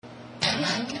Welcome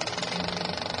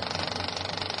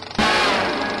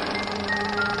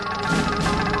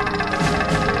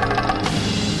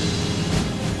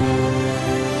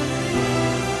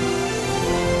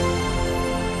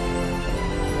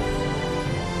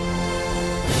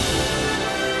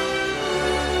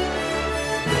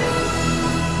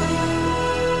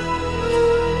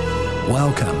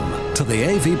to the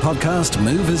AV Podcast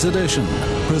Movies Edition,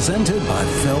 presented by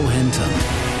Phil Hinton.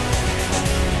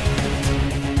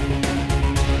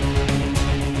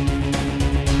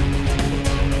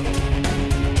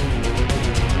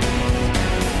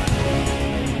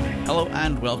 Hello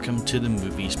and welcome to the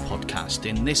Movies Podcast.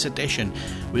 In this edition,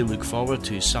 we look forward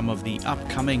to some of the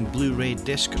upcoming Blu-ray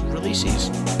disc releases.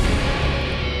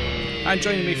 And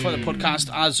joining me for the podcast,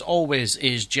 as always,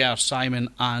 is Ger, Simon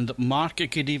and Mark.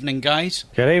 Good evening, guys.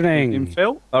 Good evening. Good evening,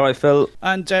 Phil. All right, Phil.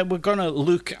 And we're going to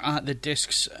look at the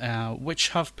discs which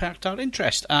have perked our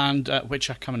interest and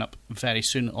which are coming up very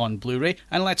soon on Blu-ray.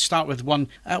 And let's start with one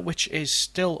which is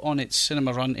still on its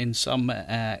cinema run in some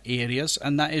areas,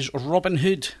 and that is Robin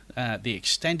Hood, the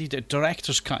extended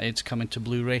director's cut. It's coming to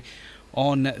Blu-ray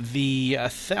on the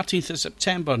 13th of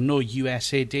September. No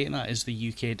USA date, that is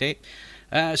the UK date.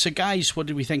 So guys, what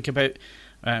did we think about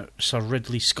Sir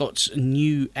Ridley Scott's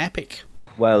new epic?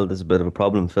 Well, there's a bit of a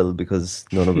problem, Phil, because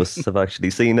none of us have actually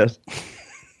seen it.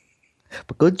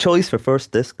 But good choice for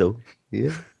first disc, though.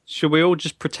 Yeah. Should we all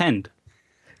just pretend?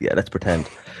 Yeah, let's pretend.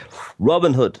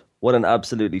 Robin Hood, what an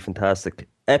absolutely fantastic,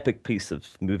 epic piece of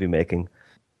movie making.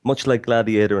 Much like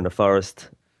Gladiator in a forest,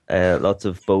 lots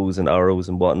of bows and arrows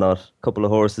and whatnot, a couple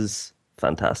of horses,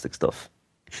 fantastic stuff.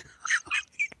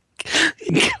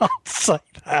 You can't say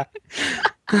that.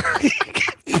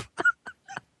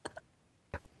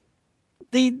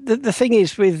 The thing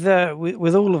is with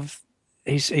all of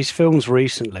his films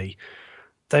recently,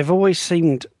 they've always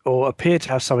seemed or appeared to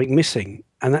have something missing,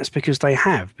 and that's because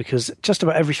just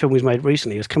about every film he's made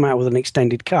recently has come out with an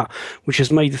extended cut, which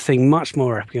has made the thing much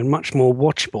more epic and much more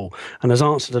watchable, and has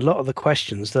answered a lot of the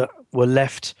questions that were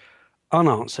left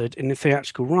unanswered in the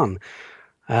theatrical run.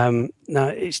 Now,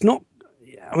 it's not.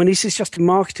 I mean, is this just a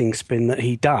marketing spin that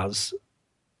he does,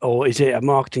 or is it a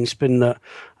marketing spin that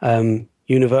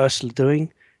Universal are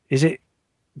doing? Is it?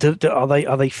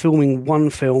 Are they filming one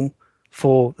film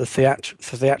for the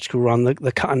theatrical run?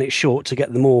 They're cutting it short to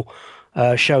get the more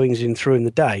showings in through in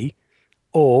the day,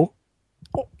 or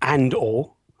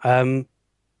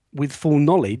with full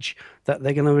knowledge that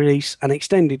they're going to release an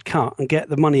extended cut and get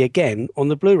the money again on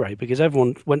the Blu-ray, because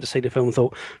everyone went to see the film and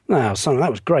thought, "No,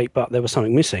 that was great, but there was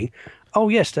something missing." Oh,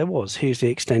 yes, there was. Here's the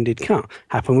extended cut.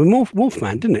 Happened with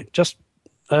Wolfman, didn't it? Just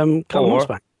a couple months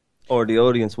back. Or the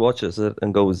audience watches it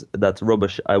and goes, "That's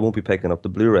rubbish. I won't be picking up the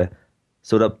Blu-ray."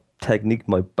 So that technique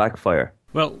might backfire.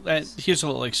 Well, here's a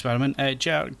little experiment.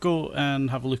 Ger, go and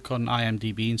have a look on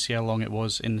IMDb and see how long it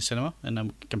was in the cinema, and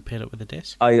then compare it with the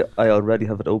disc. I already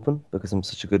have it open because I'm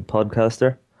such a good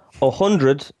podcaster.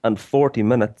 140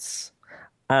 minutes.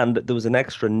 And there was an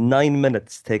extra 9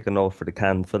 minutes taken off for the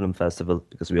Cannes Film Festival,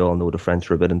 because we all know the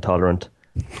French are a bit intolerant.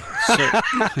 So,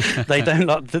 they don't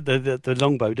like the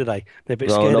longbow, do they? They're a bit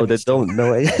scared. No, they don't.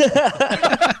 No way.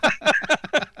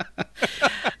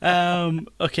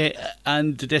 Okay,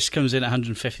 and the disc comes in at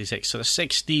 156, so there's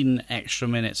 16 extra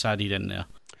minutes added in there.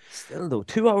 Still, though,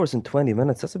 2 hours and 20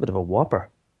 minutes, that's a bit of a whopper.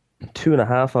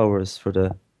 2.5 hours for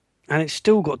the... And it's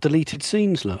still got deleted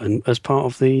scenes as part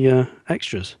of the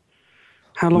extras.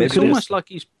 How long? It's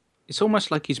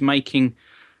almost like he's making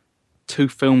two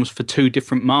films for two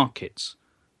different markets,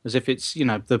 as if it's,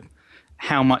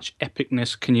 how much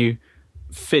epicness can you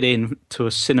fit in to a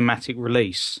cinematic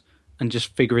release, and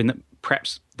just figuring that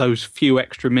perhaps those few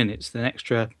extra minutes, the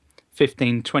extra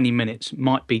 15, 20 minutes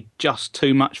might be just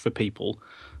too much for people.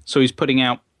 So he's putting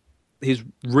out his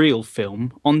real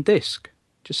film on disc.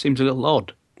 Just seems a little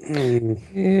odd.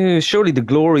 Yeah, surely the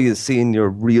glory is seeing your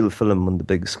real film on the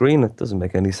big screen. It doesn't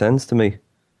make any sense to me.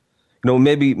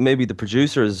 Maybe the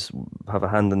producers have a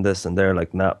hand in this and they're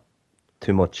like, nah,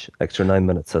 too much. Extra 9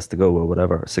 minutes has to go, or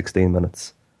whatever, or 16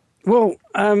 minutes. Well,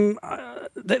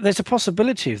 there's a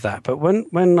possibility of that, but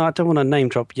when I don't want to name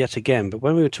drop yet again, but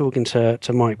when we were talking to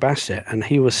Mike Bassett, and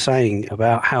he was saying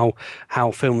about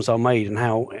how films are made and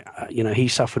how he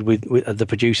suffered with the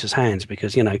producer's hands,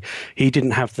 because he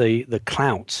didn't have the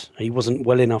clout, he wasn't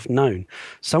well enough known.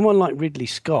 Someone like Ridley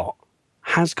Scott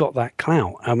has got that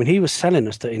clout. I mean, he was telling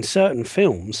us that in certain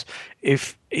films,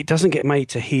 if it doesn't get made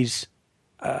to his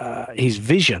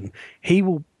vision, he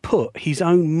will put his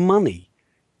own money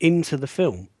into the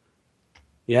film.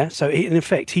 Yeah, so in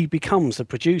effect, he becomes the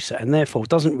producer and therefore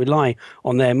doesn't rely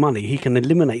on their money. He can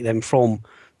eliminate them from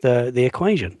the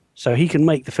equation, so he can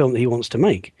make the film that he wants to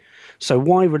make. So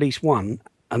why release one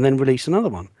and then release another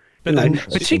one? But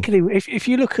Particularly if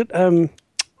you look at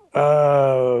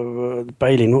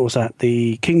Bailey, what was that?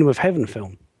 The Kingdom of Heaven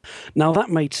film. Now that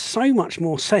made so much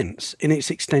more sense in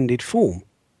its extended form.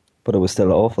 But it was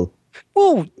still awful.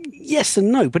 Well, yes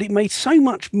and no, but it made so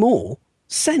much more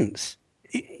sense.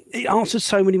 It answered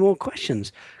so many more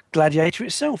questions. Gladiator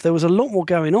itself, there was a lot more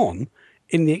going on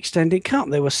in the extended cut.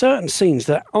 There were certain scenes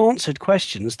that answered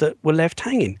questions that were left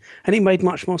hanging, and it made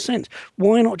much more sense.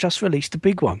 Why not just release the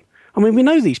big one? I mean, we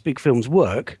know these big films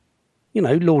work. You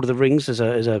know, Lord of the Rings is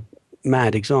a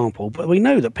mad example, but we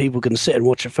know that people can sit and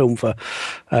watch a film for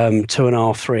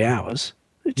 2.5, 3 hours.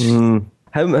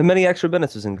 How many extra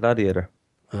minutes was in Gladiator?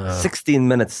 16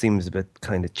 minutes seems a bit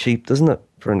kind of cheap, doesn't it,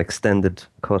 for an extended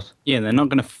cut? Yeah, they're not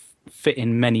going to fit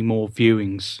in many more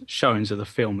showings of the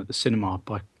film at the cinema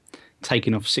by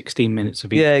taking off 16 minutes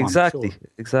of each Yeah, one.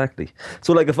 exactly.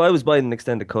 So, like, if I was buying an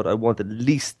extended cut, I want at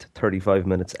least 35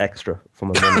 minutes extra for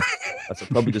my money. I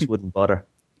probably just wouldn't bother.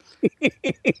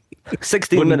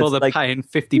 16 Wouldn't minutes. bother paying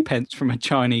 50 pence from a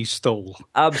Chinese stall.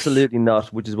 Absolutely not,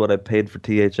 which is what I paid for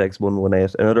THX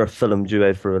 118, another film due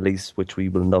out for release, which we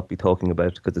will not be talking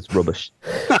about because it's rubbish.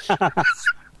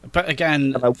 But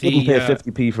again, And I wouldn't pay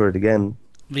 50p for it again.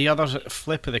 The other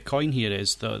flip of the coin here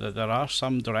is that there are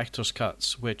some director's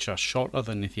cuts which are shorter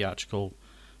than the theatrical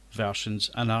versions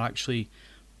and are actually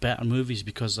better movies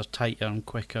because they're tighter and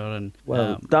quicker. And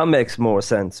Well, that makes more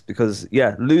sense because,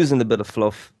 yeah, losing a bit of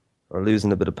fluff or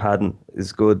losing a bit of padding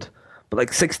is good. But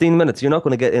like 16 minutes, you're not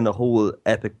going to get in a whole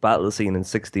epic battle scene in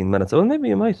 16 minutes. Oh, maybe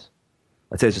you might.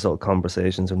 I'd say it's just all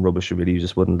conversations and rubbish you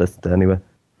just wouldn't listen to anyway.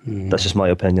 That's just my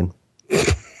opinion.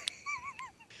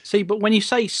 See, but when you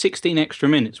say 16 extra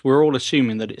minutes, we're all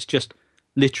assuming that it's just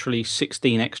literally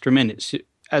 16 extra minutes.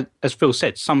 As Phil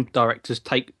said, some directors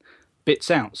take bits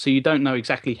out, so you don't know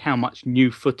exactly how much new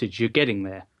footage you're getting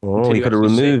there. Oh, he could have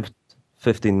removed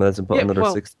 15 minutes and put another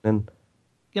 16 in.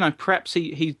 You know, perhaps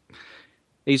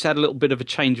he's had a little bit of a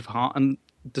change of heart and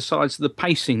decides the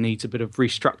pacing needs a bit of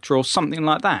restructure or something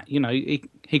like that. You know,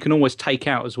 he can always take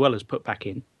out as well as put back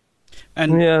in.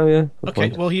 And yeah.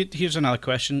 Okay, well, here's another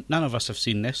question. None of us have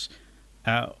seen this.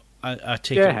 I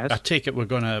take it we're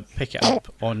going to pick it up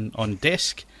on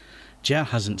disc. Jer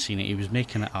hasn't seen it. He was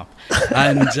making it up.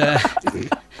 And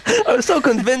I was so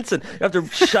convincing. After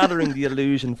shattering the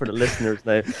illusion for the listeners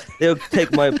now, they'll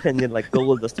take my opinion like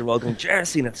gold as they're all going, Jer's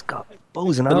seen it, Scott.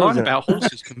 Bows and The arrows line in it." about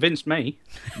horses convinced me.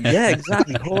 Yeah,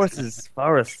 exactly. Horses,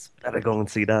 forests. Better go and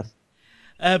see that.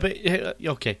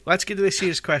 Okay, let's get to the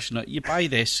serious question. You buy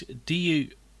this, do you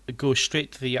go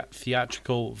straight to the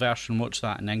theatrical version, watch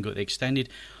that, and then go to the extended?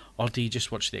 Or do you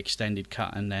just watch the extended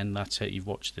cut and then that's it, you've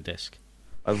watched the disc?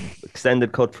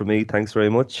 Extended cut for me, thanks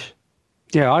very much.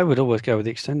 Yeah, I would always go with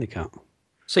the extended cut.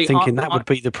 See, Thinking that would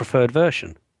be the preferred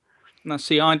version. Now,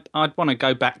 see, I'd want to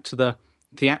go back to the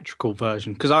theatrical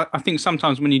version because I think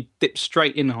sometimes when you dip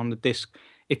straight in on the disc,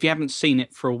 if you haven't seen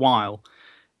it for a while,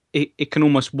 it can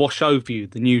almost wash over you,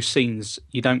 the new scenes.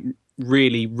 You don't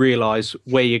really realise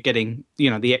where you're getting,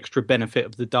 the extra benefit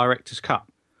of the director's cut.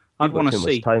 I'd want to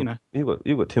see,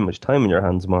 You've got too much time in your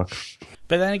hands, Mark.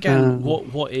 But then again,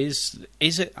 what is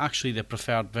it actually the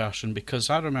preferred version? Because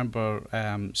I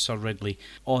remember Sir Ridley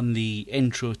on the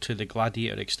intro to the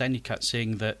Gladiator extended cut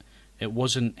saying that it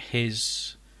wasn't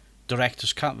his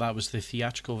director's cut, that was the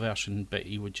theatrical version, but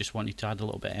he would just want you to add a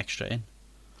little bit extra in.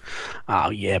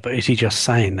 Oh, yeah, but is he just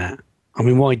saying that? I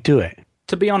mean, why do it?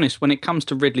 To be honest, when it comes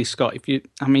to Ridley Scott,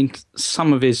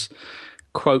 some of his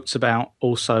quotes about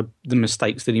also the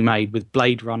mistakes that he made with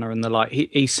Blade Runner and the like,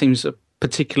 he seems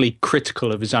particularly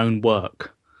critical of his own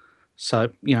work.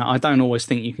 So, I don't always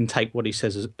think you can take what he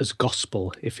says as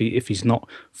gospel if he's not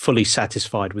fully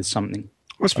satisfied with something.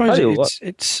 I suppose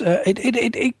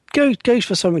it goes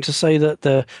for something to say that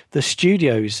the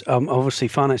studios obviously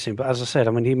financing, but as I said,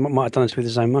 he might have done this with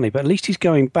his own money, but at least he's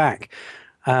going back.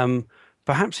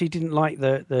 Perhaps he didn't like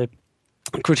the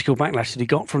critical backlash that he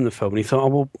got from the film, and he thought, oh,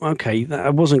 well, okay,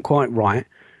 that wasn't quite right.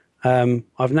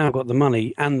 I've now got the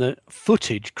money and the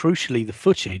footage, crucially the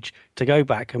footage, to go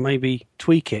back and maybe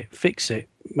tweak it, fix it,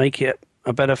 make it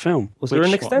a better film. Was there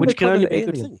an extended cut of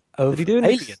Alien? Did he do an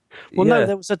Alien? Well, no,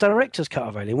 there was a director's cut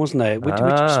of Alien, wasn't there? Which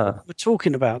we're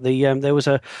talking about. There was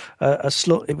a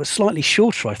slot. It was slightly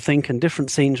shorter, I think, and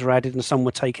different scenes were added and some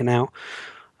were taken out.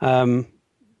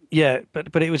 Yeah,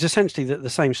 but it was essentially the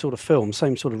same sort of film,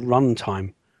 same sort of run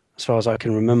time, as far as I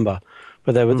can remember.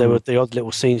 But there were the odd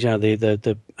little scenes.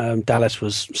 The Dallas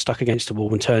was stuck against the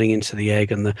wall and turning into the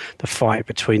egg, and the fight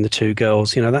between the two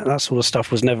girls. That sort of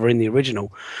stuff was never in the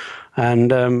original.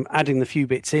 And adding the few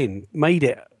bits in made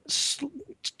it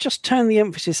just turn the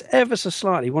emphasis ever so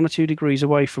slightly, 1 or 2 degrees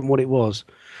away from what it was.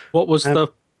 What was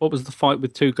the fight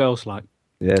with two girls like?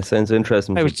 Yeah, sounds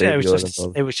interesting. It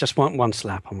was just one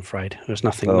slap, I'm afraid. There was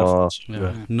nothing.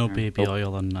 No baby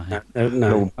oil on that.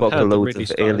 No bucket loads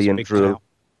of alien drool.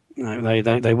 No,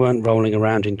 they weren't rolling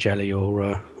around in jelly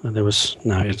or there was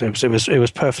it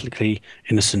was perfectly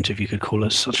innocent, if you could call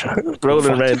it such a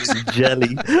rolling around in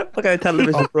jelly. What kind of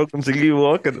television programs are you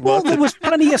watching? Well, there was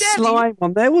plenty of slime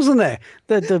on there, wasn't there?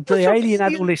 The alien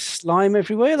had all this slime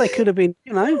everywhere. They could have been,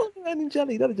 rolling around in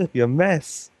jelly. That'd just be a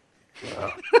mess.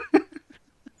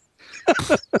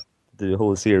 Do a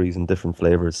whole series in different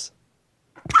flavors.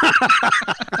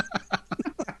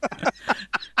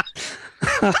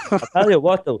 I'll tell you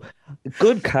what, though, a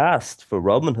good cast for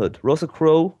Robin Hood: Russell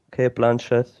Crowe, Cate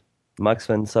Blanchett, Max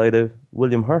von Sydow,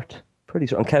 William Hurt. Pretty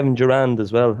sure, and Kevin Durand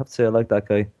as well. I have to say, I like that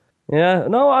guy. Yeah,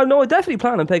 I definitely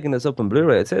plan on picking this up on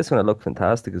Blu-ray. I'd say it's going to look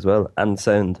fantastic as well and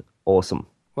sound awesome.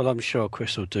 Well, I'm sure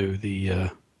Chris will do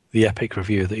the epic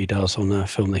review that he does on a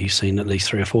film that he's seen at least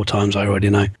 3 or 4 times. I already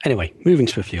know. Anyway, moving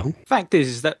swiftly on. Fact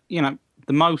is that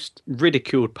the most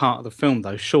ridiculed part of the film,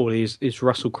 though, surely is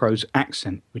Russell Crowe's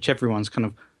accent, which everyone's kind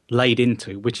of laid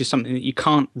into, which is something that you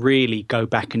can't really go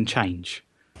back and change.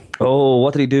 Oh,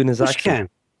 what did he do in his accent?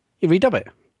 You can. You redub it.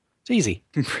 It's easy.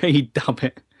 Redub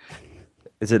it.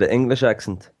 Is it an English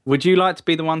accent? Would you like to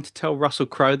be the one to tell Russell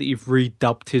Crowe that you've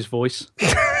redubbed his voice?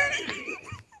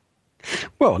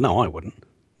 Well, no, I wouldn't.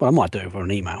 But I might do it over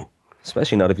an email.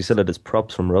 Especially not if you sell it as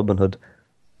props from Robin Hood.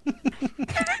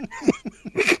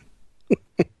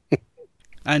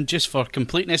 And just for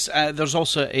completeness, there's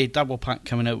also a double pack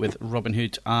coming out with Robin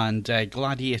Hood and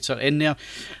Gladiator in there.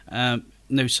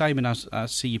 Now, Simon, I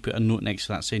see you put a note next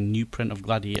to that saying new print of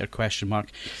Gladiator ?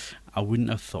 I wouldn't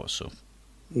have thought so.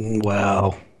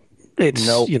 Well, it's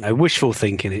wishful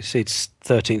thinking. It's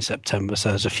 13th September, so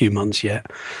there's a few months yet.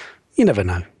 You never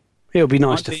know. It'll be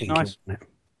nice to think.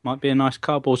 Might be a nice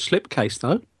cardboard slipcase,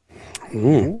 though.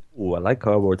 Ooh, I like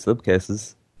cardboard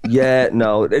slipcases. Yeah,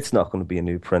 no, it's not going to be a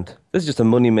new print. This is just a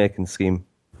money-making scheme.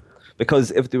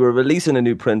 Because if they were releasing a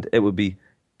new print, it would be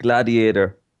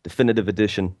Gladiator Definitive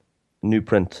Edition, new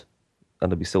print,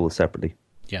 and it'll be sold separately.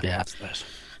 Yeah, that's best.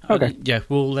 Okay.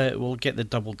 We'll get the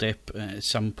double dip at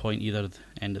some point, either the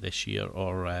end of this year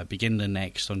or begin the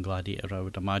next on Gladiator, I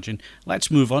would imagine. Let's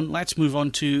move on. Let's move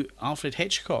on to Alfred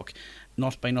Hitchcock.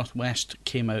 North by Northwest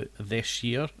came out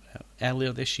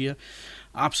earlier this year.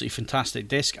 Absolutely fantastic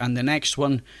disc. And the next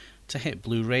one to hit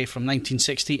Blu-ray from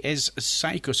 1960 is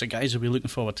Psycho. So guys, are we looking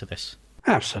forward to this?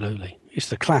 Absolutely. It's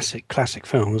the classic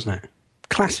film, isn't it?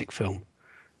 Classic film.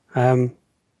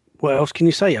 What else can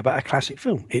you say about a classic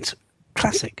film? It's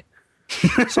classic.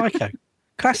 Psycho.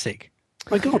 Classic.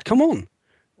 My God, come on.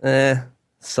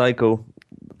 Psycho.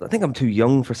 I think I'm too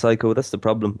young for Psycho. That's the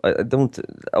problem.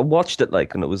 I watched it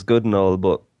and it was good and all,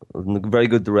 but very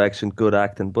good direction, good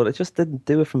acting, but it just didn't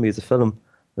do it for me as a film.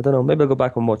 I don't know. Maybe I'll go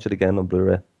back and watch it again on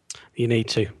Blu-ray. You need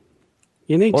to.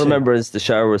 All I remember is the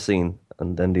shower scene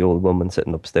and then the old woman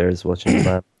sitting upstairs watching the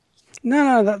man.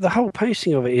 No, the whole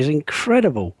pacing of it is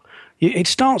incredible. It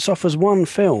starts off as one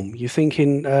film. You're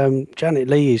thinking Janet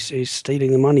Leigh is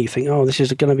stealing the money. You think, oh, this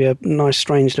is going to be a nice,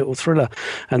 strange little thriller.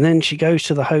 And then she goes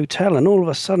to the hotel, and all of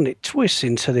a sudden it twists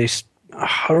into this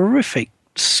horrific,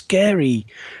 scary,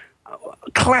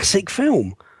 classic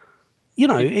film.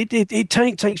 It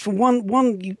takes from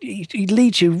one he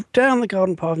leads you down the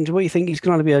garden path into what you think is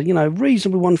going to be a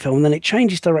reasonably one film, and then it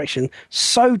changes direction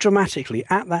so dramatically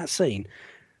at that scene.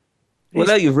 Well,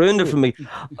 now you've ruined it for me.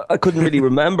 I couldn't really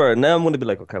remember, and now I'm going to be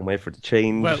like, I can't wait for it to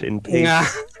change in pace.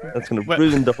 That's going to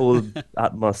ruin the whole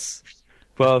atmos.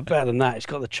 Well, better than that, it's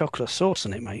got the chocolate sauce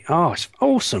in it, mate. Oh, it's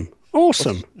awesome.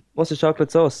 Awesome. What's the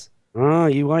chocolate sauce? Oh,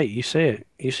 you wait, you see it.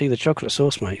 You see the chocolate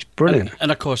sauce, mate. It's brilliant.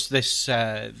 And of course, this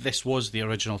was the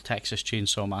original Texas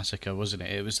Chainsaw Massacre, wasn't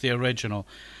it? It was the original,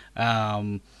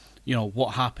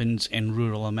 what happens in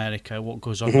rural America, what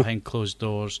goes on behind closed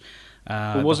doors.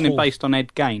 Wasn't it based on Ed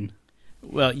Gein?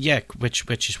 Well, yeah,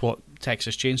 which is what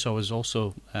Texas Chainsaw was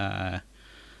also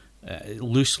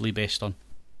loosely based on.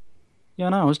 Yeah,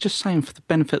 no, I was just saying for the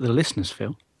benefit of the listeners,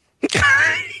 Phil.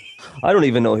 I don't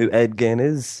even know who Ed Gein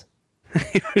is.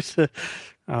 He was a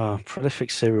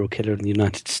prolific serial killer in the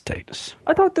United States.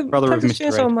 I thought the brother of Mr.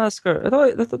 Chainsaw Massacre. I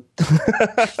thought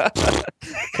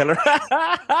killer.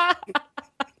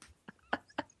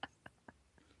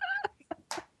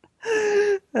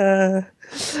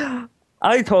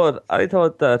 I thought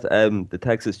that the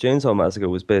Texas Chainsaw Massacre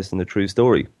was based on a true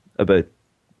story about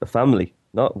a family,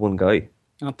 not one guy.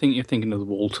 I think you're thinking of the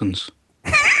Waltons.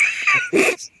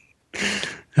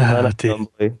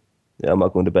 Yeah, I'm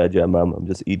not going to bed yet, Mum. I'm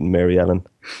just eating Mary Ellen.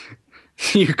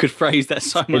 You could phrase that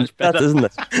so much That, better. isn't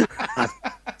it?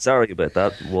 Sorry about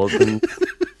that, Walton.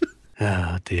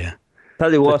 Oh dear.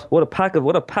 Tell you what a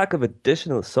pack of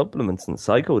additional supplements in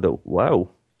Psycho though. Wow.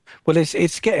 Well,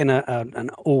 it's getting an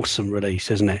awesome release,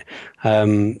 isn't it?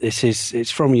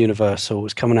 It's from Universal.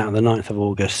 It's coming out on the 9th of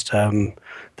August.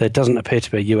 There doesn't appear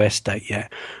to be a US date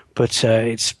yet, but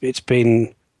it's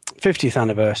been 50th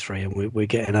anniversary, and we're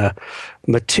getting a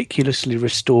meticulously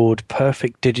restored,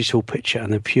 perfect digital picture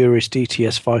and the purest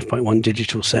DTS 5.1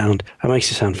 digital sound. It makes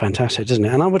it sound fantastic, doesn't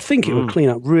it? And I would think it would clean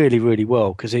up really, really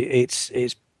well because it's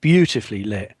beautifully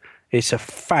lit. It's a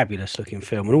fabulous looking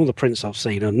film, and all the prints I've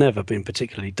seen have never been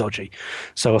particularly dodgy.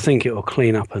 So I think it will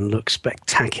clean up and look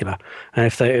spectacular. And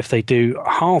if they do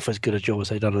half as good a job as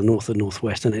they've done in North and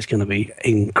Northwest, then it's going to be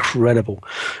incredible.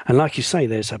 And like you say,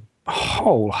 there's a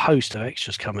whole host of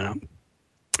extras coming up,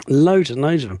 loads and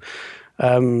loads of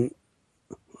them.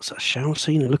 What's that shower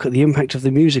scene? Look at the impact of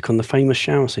the music on the famous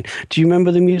shower scene. Do you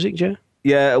remember the music, Joe?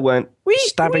 Yeah, it went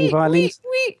Stabbing violins.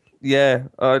 Yeah,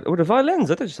 or the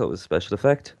violins. I just thought it was a special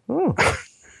effect. Oh,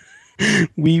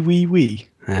 Wee.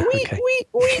 Ah, okay.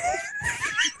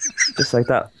 just like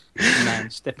that.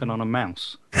 Man stepping on a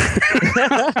mouse.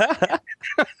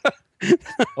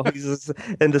 Oh, he's just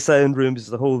in the sound room.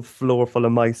 There's a whole floor full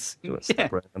of mice. You want to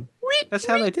step around them? That's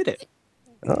how they did it.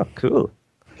 Oh, cool.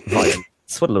 Violence.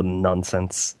 What a load of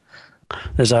nonsense.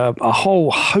 There's a whole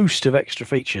host of extra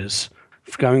features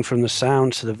going from the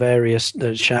sound to the various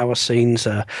shower scenes.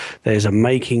 There's a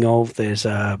making of, there's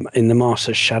In the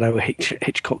Master's Shadow,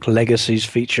 Hitchcock Legacies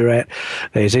featurette,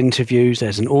 there's interviews,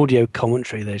 there's an audio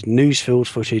commentary, there's newsfield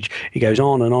footage. It goes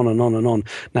on and on and on and on.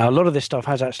 Now, a lot of this stuff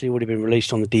has actually already been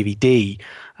released on the DVD,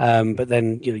 but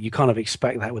then you kind of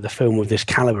expect that with a film of this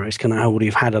caliber. It's going to already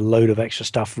have had a load of extra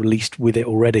stuff released with it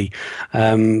already.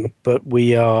 But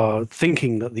we are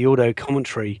thinking that the audio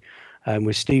commentary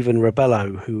with Stephen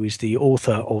Rebello, who is the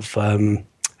author of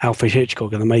Alfred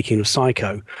Hitchcock and the Making of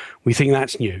Psycho. We think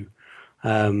that's new.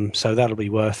 So that'll be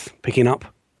worth picking up.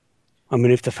 I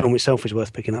mean, if the film itself is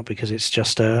worth picking up, because it's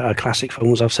just a classic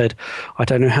film, as I've said, I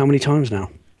don't know how many times now.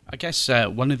 I guess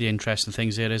one of the interesting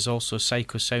things there is also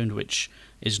Psycho Sound, which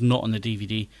is not on the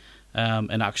DVD,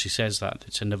 and actually says that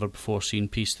it's a never-before-seen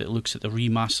piece that looks at the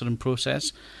remastering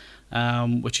process,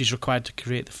 which is required to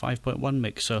create the 5.1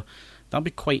 mix. So that'll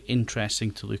be quite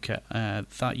interesting to look at.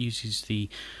 That uses the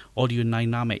Audio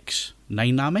Dynamics.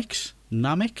 Namics?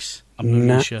 I'm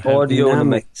not really sure how.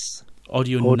 Audionamics.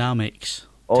 Audionamics.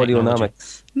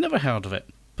 Audionamics. Never heard of it.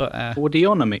 But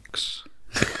Audionomics.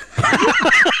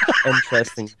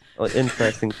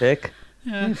 Interesting take.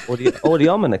 yeah.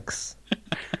 Audionomics.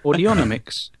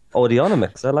 Audionomics.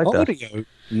 Audionomics. I like that. Audio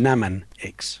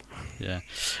Namanics. Yeah.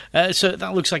 So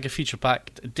that looks like a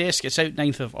feature-packed disc. It's out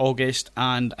 9th of August,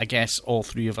 and I guess all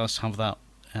three of us have that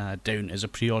down as a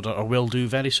pre-order, or will do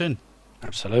very soon.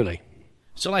 Absolutely.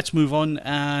 So let's move on,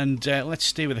 and let's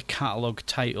stay with the catalogue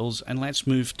titles, and let's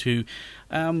move to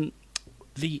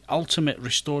the Ultimate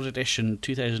Restored Edition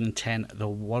 2010, The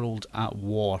World at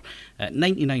War. At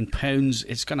 £99,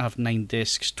 it's going to have 9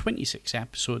 discs, 26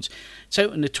 episodes. It's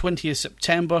out on the 20th of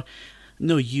September.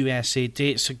 No USA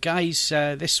date. So, guys,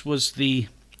 this was it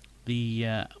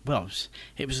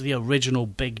was the original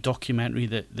big documentary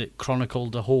that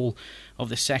chronicled the whole of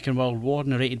the Second World War,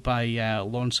 narrated by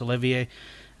Laurence Olivier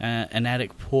and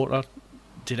Eric Porter.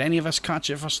 Did any of us catch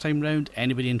it first time round?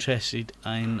 Anybody interested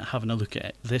in having a look at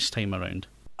it this time around?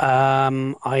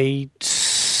 I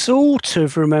sort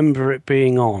of remember it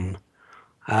being on.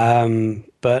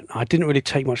 But I didn't really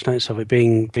take much notice of it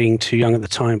being too young at the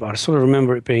time, but I sort of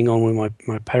remember it being on when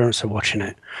my parents are watching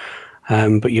it.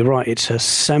 But you're right, it's a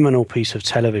seminal piece of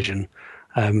television,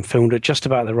 filmed at just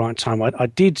about the right time. I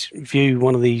did view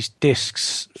one of these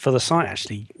discs for the site,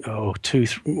 actually,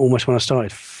 almost when I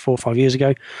started, 4 or 5 years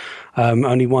ago.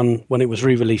 Only one when it was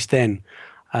re-released then.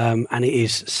 And it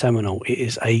is seminal. It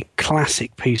is a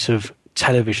classic piece of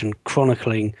television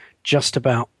chronicling just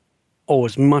about, or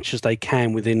as much as they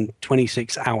can, within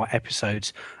 26-hour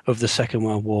episodes of the Second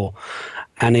World War.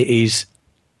 And it is,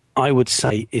 I would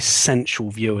say, essential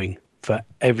viewing for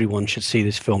everyone should see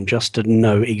this film, just to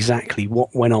know exactly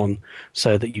what went on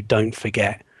so that you don't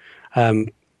forget. As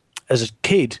a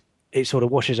kid, it sort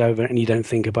of washes over and you don't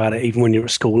think about it. Even when you're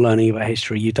at school learning about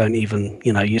history, you don't even,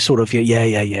 you sort of,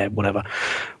 yeah, whatever.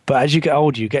 But as you get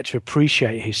older, you get to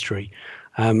appreciate history.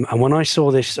 And when I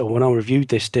saw this, or when I reviewed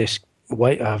this disc,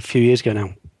 a few years ago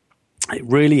now, it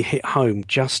really hit home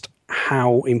just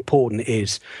how important it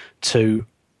is to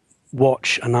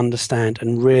watch and understand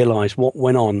and realise what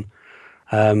went on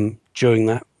during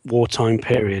that wartime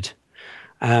period.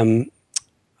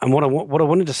 And what I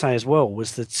wanted to say as well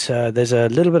was that there's a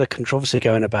little bit of controversy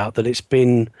going about that it's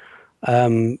been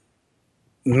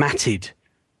matted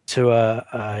to a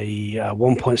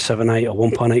 1.78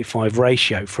 or 1.85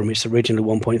 ratio from its original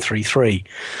 1.33.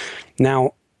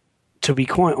 Now, to be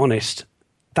quite honest,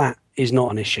 that is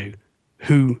not an issue.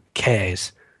 Who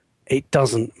cares? It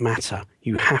doesn't matter.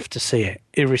 You have to see it,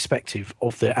 irrespective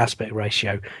of the aspect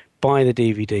ratio. Buy the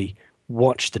DVD,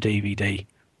 watch the DVD,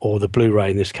 or the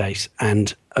Blu-ray in this case,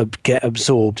 and get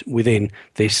absorbed within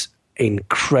this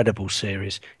incredible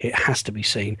series. It has to be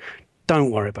seen.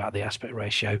 Don't worry about the aspect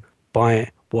ratio. Buy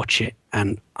it, watch it,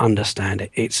 and understand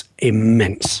it. It's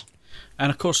immense.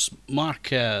 And of course, Mark,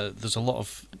 there's a lot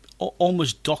of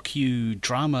almost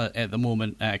docudrama at the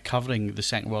moment covering the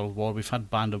Second World War. We've had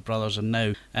Band of Brothers and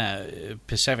now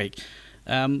Pacific.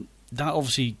 That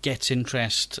obviously gets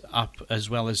interest up, as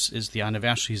well as the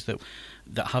anniversaries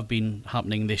that have been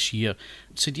happening this year.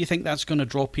 So do you think that's going to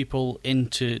draw people in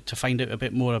to find out a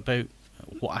bit more about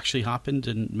what actually happened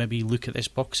and maybe look at this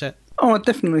box set? Oh, I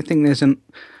definitely think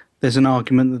there's an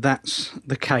argument that that's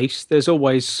the case. There's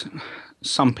always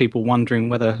some people wondering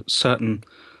whether certain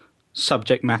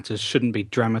subject matters shouldn't be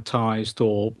dramatised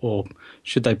or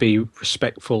should they be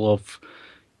respectful of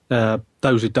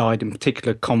those who died in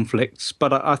particular conflicts.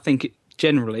 But I think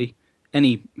generally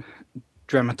any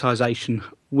dramatisation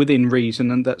within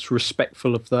reason and that's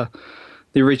respectful of the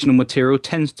original material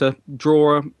tends to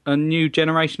draw a new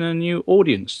generation and a new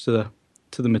audience to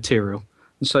the material.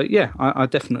 And so, yeah, I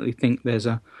definitely think there's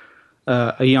a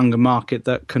younger market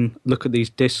that can look at these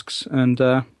discs and,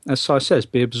 as Si says,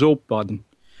 be absorbed by them.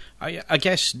 I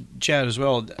guess, Ger, as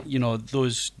well, you know,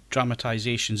 those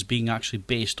dramatisations being actually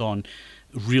based on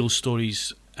real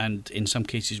stories, and in some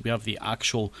cases we have the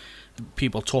actual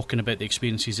people talking about the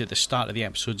experiences at the start of the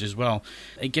episodes as well.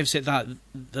 It gives it that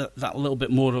little bit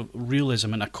more of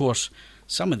realism, and of course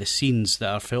some of the scenes that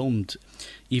are filmed,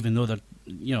 even though they're,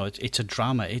 you know, it's a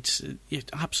drama, it's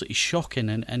absolutely shocking,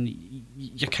 and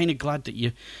you're kind of glad that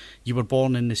you were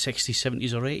born in the 60s,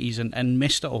 70s or 80s and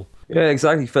missed it all. Yeah,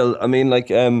 exactly, Phil. I mean, like,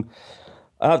 I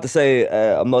have to say,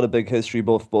 I'm not a big history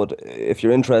buff, but if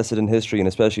you're interested in history, and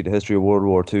especially the history of World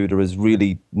War II, there is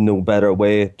really no better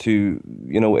way to,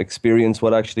 you know, experience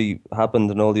what actually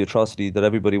happened and all the atrocity that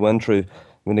everybody went through.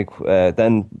 I mean,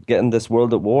 then getting this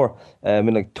world at war. I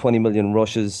mean, like 20 million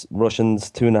Russians,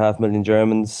 2.5 million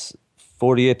Germans,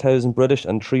 48,000 British,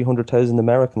 and 300,000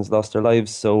 Americans lost their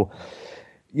lives. So,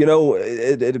 you know,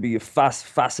 it'll be a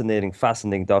fascinating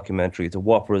documentary. It's a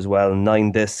whopper as well.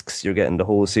 9 discs. You're getting the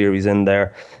whole series in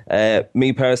there.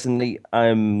 Me personally,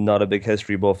 I'm not a big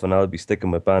history buff, and I'll be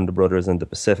sticking with Band of Brothers and the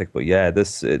Pacific. But yeah,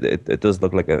 it does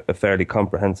look like a fairly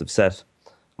comprehensive set.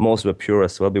 I'm also a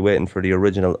purist, so I'll be waiting for the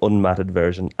original unmatted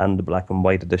version and the black and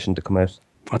white edition to come out.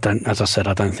 As I said,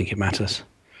 I don't think it matters.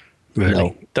 Really?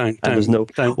 No.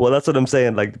 Don't. Well, that's what I'm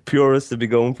saying. Like, purists to be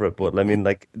going for it, but I mean,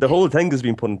 like, the whole thing has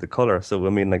been put into colour. So I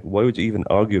mean, like, why would you even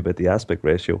argue about the aspect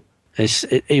ratio?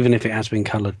 Even if it has been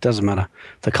coloured, doesn't matter.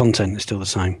 The content is still the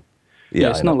same.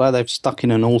 Yeah, it's not like they've stuck in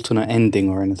an alternate ending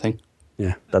or anything.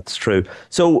 Yeah, that's true.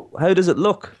 So, how does it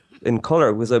look in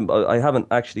colour? Because I haven't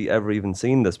actually ever even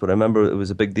seen this, but I remember it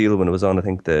was a big deal when it was on. I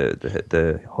think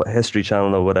the History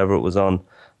Channel or whatever it was on,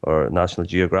 or National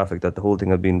Geographic, that the whole thing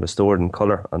had been restored in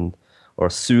colour or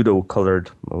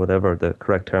pseudo-coloured, or whatever the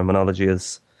correct terminology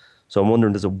is. So I'm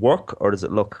wondering, does it work or does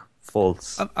it look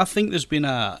false? I think there's been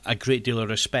a great deal of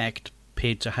respect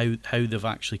paid to how they've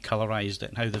actually colorised it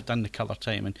and how they've done the colour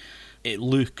time, and it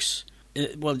looks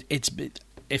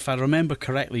if I remember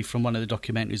correctly from one of the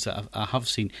documentaries that I have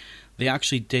seen, they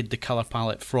actually did the colour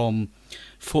palette from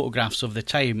photographs of the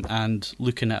time and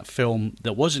looking at film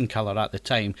that was in colour at the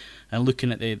time and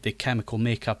looking at the chemical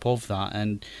makeup of that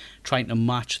and trying to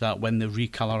match that when they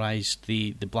recolorised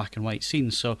the black and white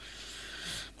scenes. So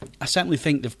I certainly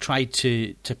think they've tried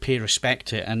to pay respect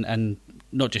to it and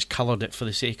not just coloured it for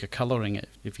the sake of colouring it,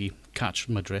 if you catch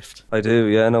my drift. I do,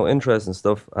 yeah, no, interesting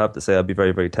stuff. I have to say, I'd be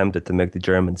very, very tempted to make the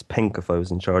Germans pink if I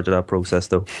was in charge of that process,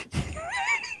 though.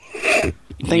 I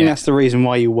think that's the reason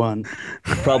why you won.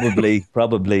 Probably.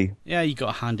 Yeah, you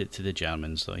got to hand it to the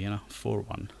Germans, though,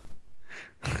 4-1.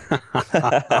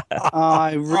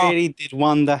 I really did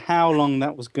wonder how long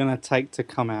that was going to take to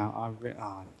come out.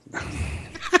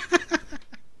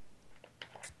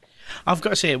 I've got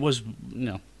to say, it was,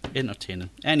 entertaining.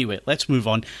 Anyway, let's move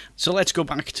on. So let's go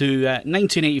back to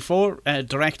 1984.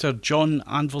 Director John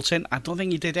Avildsen. I don't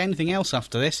think he did anything else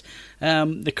after this.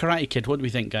 The Karate Kid. What do we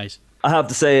think, guys? I have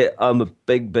to say, I'm a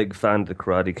big fan of the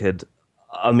Karate Kid.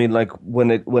 I mean, like,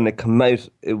 when it came out,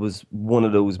 it was one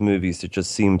of those movies that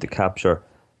just seemed to capture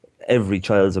every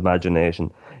child's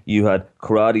imagination. You had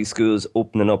karate schools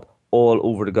opening up all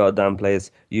over the goddamn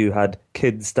place. You had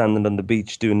kids standing on the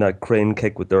beach doing that crane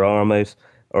kick with their arm out,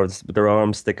 or with their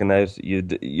arm sticking out. You'd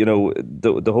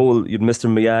Mr.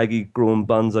 Miyagi growing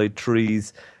bonsai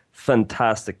trees.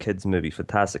 Fantastic kids movie,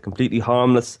 fantastic, completely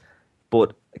harmless,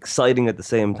 but exciting at the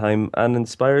same time, and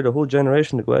inspired a whole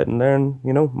generation to go out and learn,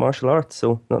 martial arts.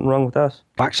 So nothing wrong with that.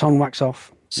 Wax on, wax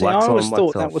off. See, I always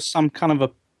thought that was some kind of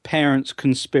a parents'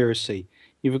 conspiracy.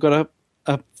 You've got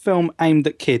a film aimed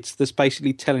at kids that's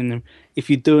basically telling them, if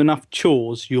you do enough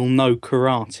chores, you'll know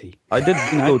karate. I did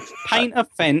paint a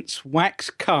fence, wax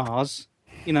cars.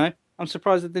 I'm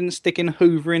surprised it didn't stick in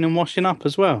hoovering and washing up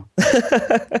as well.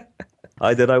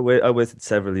 I did. I wasted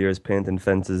several years painting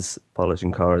fences,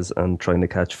 polishing cars, and trying to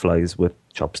catch flies with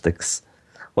chopsticks.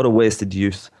 What a wasted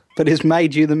youth. But it's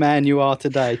made you the man you are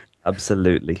today.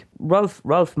 Absolutely. Ralph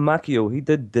Macchio, he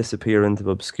did disappear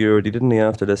into obscurity, didn't he,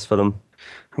 after this film?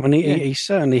 I mean, he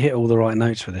certainly hit all the right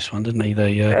notes for this one, didn't he?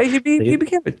 He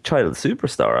became a child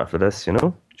superstar after this,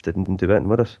 Didn't do anything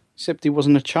with it. Except he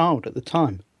wasn't a child at the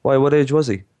time. Why? What age was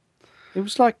he? It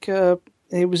was like,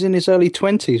 he was in his early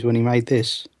 20s when he made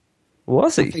this.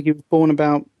 Was he? I think he was born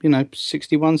about,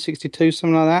 61, 62,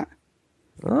 something like that.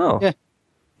 Oh. Yeah.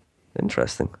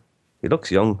 Interesting. He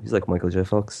looks young. He's like Michael J.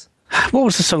 Fox. What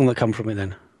was the song that come from it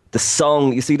then? The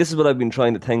song, you see, this is what I've been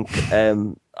trying to think.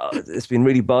 It's been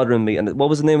really bothering me. And what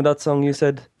was the name of that song you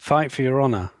said? Fight for Your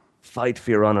Honour. Fight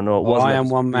for Your Honour. No, it wasn't. I am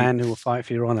one man who will fight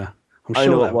for your honour. I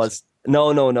know it was.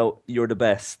 No. You're the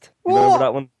best. You remember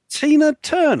that one? Tina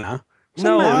Turner?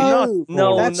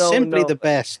 No, that's simply the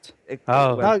best.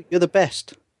 No, you're the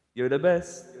best. You're the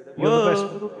best. You're the best.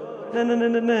 Na, na, na,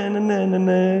 na, na, na, na,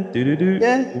 na. Do.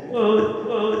 Yeah.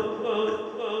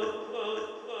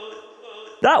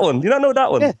 That one. You don't know that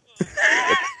one? Yeah.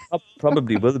 It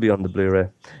probably will be on the Blu-ray.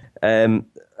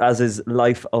 As is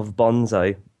Life of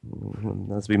Bonsai.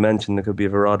 As we mentioned, it could be a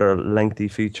rather lengthy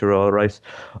feature, all right.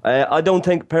 I don't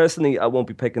think, personally, I won't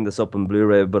be picking this up on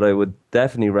Blu-ray, but I would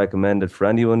definitely recommend it for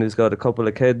anyone who's got a couple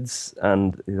of kids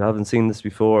and who haven't seen this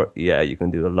before. Yeah, you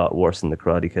can do a lot worse than The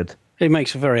Karate Kid. It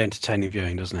makes a very entertaining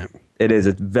viewing, doesn't it? It is.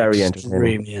 It's very entertaining.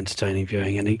 Extremely entertaining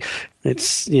viewing, and it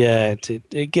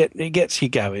gets you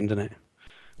going, doesn't it?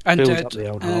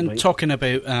 And talking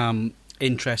about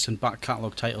interest in back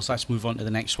catalogue titles, let's move on to the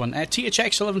next one.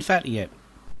 THX 1138.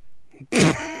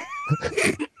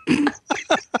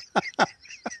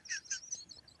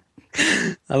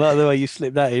 I like the way you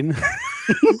slipped that in.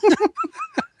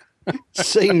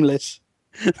 Seamless.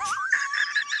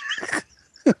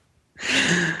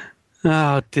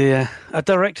 Oh dear. A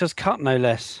director's cut, no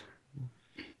less.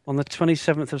 On the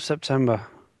 27th of September.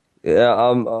 Yeah,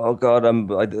 oh God,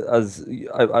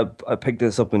 I picked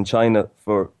this up in China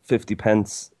for 50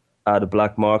 pence at a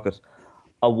black market.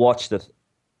 I watched it,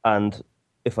 and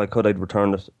if I could, I'd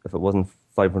return it if it wasn't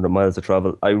 500 miles to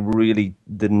travel. I really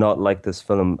did not like this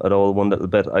film at all, one little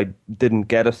bit. I didn't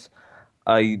get it.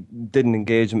 I didn't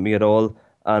engage with me at all,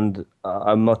 and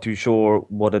I'm not too sure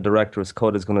what a director's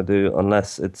cut is going to do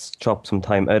unless it's chopped some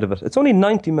time out of it. It's only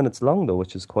 90 minutes long, though,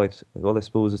 which is quite... Well, I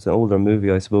suppose it's an older movie,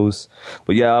 I suppose.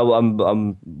 But yeah, I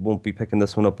won't be picking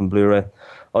this one up on Blu-ray.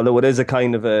 Although it is a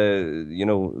kind of a,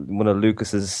 one of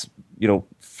Lucas's,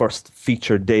 first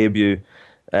feature debut.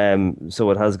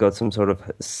 So it has got some sort of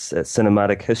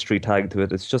cinematic history tag to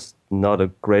it. It's just not a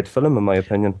great film, in my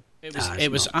opinion.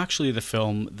 It was actually the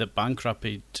film that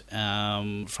bankrupted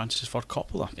Francis Ford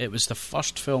Coppola. It was the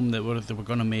first film that they were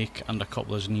going to make under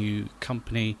Coppola's new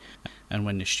company, and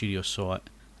when the studio saw it,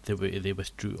 they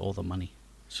withdrew all the money.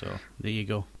 So there you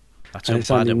go. That's and how it's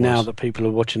bad only it was. now that people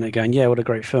are watching it going, yeah, what a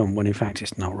great film, when in fact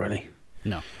it's not really.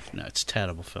 No, it's a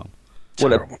terrible film.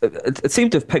 Well, it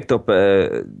seemed to have picked up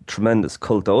a tremendous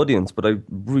cult audience, but I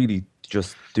really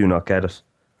just do not get it.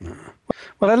 No.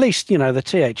 Well, at least, the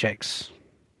THX,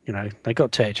 they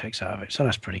got THX out of it, so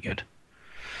that's pretty good.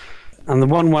 And the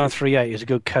 1138 is a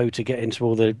good code to get into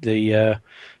all the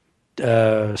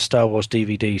Star Wars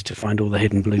DVDs to find all the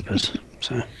hidden bloopers.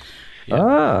 So,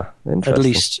 yeah.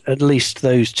 Interesting. At least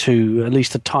those two, at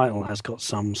least the title has got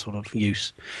some sort of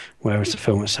use, whereas the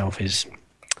film itself is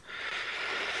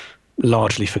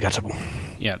largely forgettable.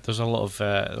 Yeah, there's a lot of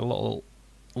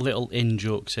little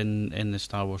in-jokes in the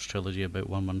Star Wars trilogy about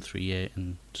 1138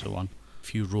 and so on. A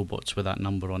few robots with that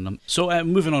number on them. So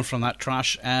moving on from that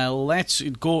trash, let's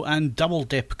go and double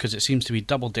dip, because it seems to be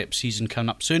double dip season coming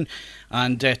up soon,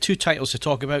 and two titles to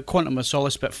talk about, Quantum of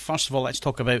Solace, but first of all let's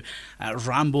talk about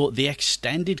Rambo the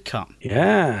Extended Cut.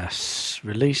 Yes,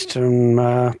 released on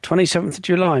 27th of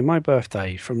July, my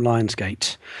birthday, from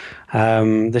Lionsgate,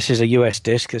 This is a US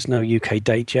disc. There's no UK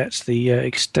date yet. It's the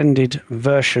extended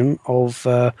version of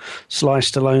Sly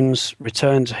Stallone's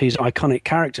return to his iconic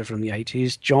character from the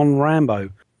 80s, John Rambo.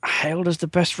 Hailed as the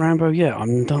best Rambo yet.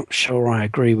 I'm not sure I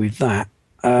agree with that.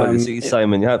 Well, you see,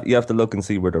 Simon, you have to look and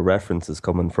see where the reference is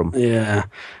coming from. Yeah,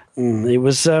 it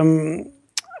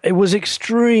was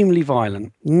extremely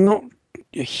violent. Not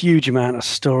a huge amount of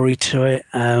story to it.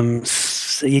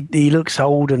 He looks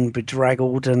old and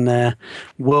bedraggled and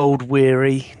world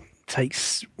weary.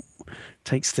 Takes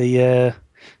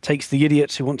the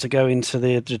idiots who want to go into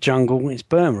the jungle. It's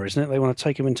Burma, isn't it? They want to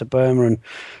take him into Burma and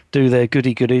do their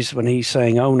goodies when he's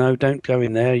saying, "Oh no, don't go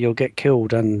in there, you'll get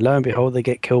killed." And lo and behold, they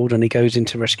get killed, and he goes in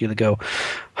to rescue the girl.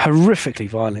 Horrifically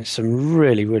violent, some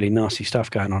really, really nasty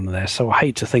stuff going on there. So I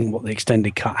hate to think what the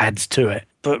extended cut adds to it.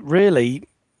 But really,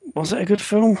 was it a good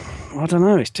film? I don't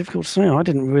know. It's difficult to say. I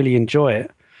didn't really enjoy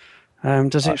it.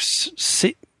 Does it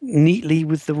sit neatly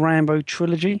with the Rambo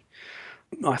trilogy?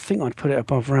 I think I'd put it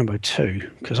above Rambo 2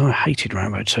 because I hated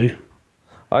Rambo 2.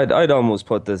 I'd almost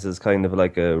put this as kind of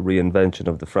like a reinvention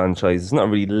of the franchise. It's not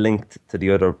really linked to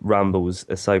the other Rambos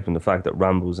aside from the fact that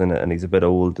Rambo's in it and he's a bit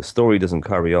old. The story doesn't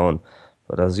carry on.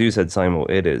 But as you said, Simon,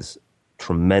 it is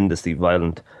tremendously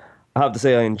violent. I have to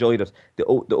say I enjoyed it. The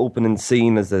opening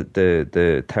scene as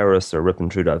the terrorists are ripping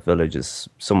through that village is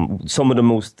some of the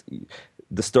most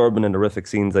disturbing and horrific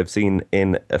scenes I've seen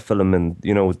in a film in,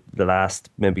 the last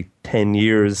maybe 10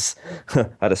 years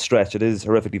at a stretch. It is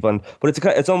horrifically violent. But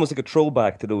it's almost like a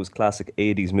throwback to those classic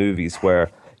 80s movies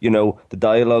where, the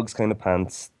dialogue's kind of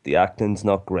pants, the acting's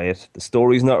not great, the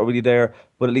story's not really there,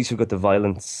 but at least you've got the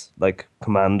violence, like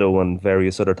Commando and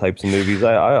various other types of movies.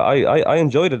 I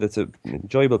enjoyed it. It's an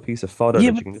enjoyable piece of fodder that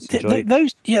you can just enjoy.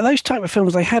 Those type of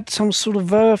films, they had some sort of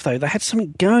verve, though. They had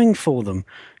something going for them.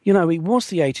 It was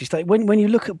the 80s. When you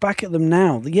look back at them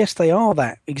now, yes, they are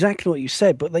that, exactly what you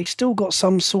said, but they still got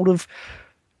some sort of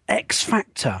X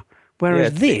factor.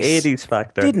 Whereas this the 80s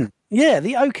factor didn't. Yeah,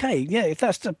 if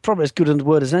that's probably as good a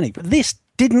word as any. But this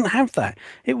didn't have that.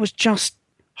 It was just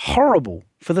horrible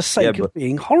for the sake of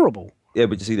being horrible. Yeah,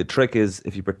 but you see, the trick is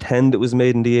if you pretend it was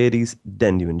made in the 80s,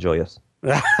 then you enjoy it.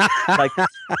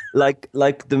 like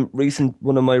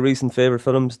one of my recent favorite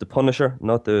films, The Punisher,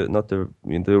 not the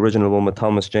original one with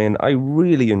Thomas Jane. I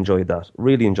really enjoyed that.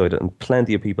 Really enjoyed it, and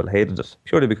plenty of people hated it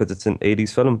purely because it's an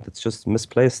 80s film that's just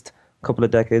misplaced a couple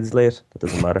of decades late. That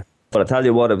doesn't matter. But I tell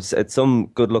you what, it's some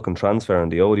good looking transfer,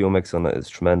 and the audio mix on it is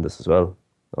tremendous as well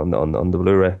on the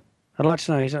Blu-ray. I'd like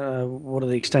to know what are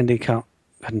the extended cut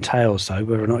entails, though,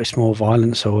 whether or not it's more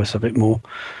violence or it's a bit more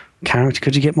character.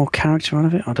 Could you get more character out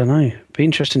of it? I don't know. Be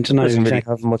interesting to know. It doesn't really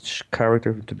have much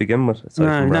character to begin with.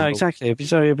 No, exactly.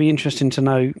 So it'd be interesting to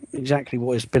know exactly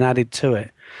what has been added to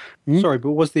it. Sorry,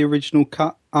 but was the original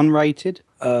cut unrated?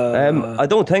 I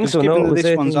don't think so. Given no, that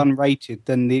this one's unrated,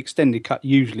 then the extended cut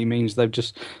usually means they've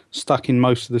just stuck in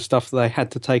most of the stuff that they had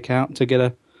to take out to get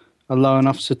a low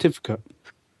enough certificate.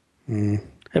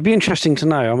 It'd be interesting to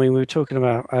know. I mean, we were talking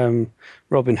about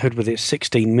Robin Hood with its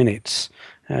 16 minutes.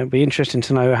 It'd be interesting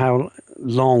to know how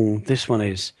long this one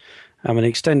is. I mean,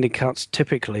 extended cuts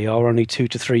typically are only 2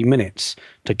 to 3 minutes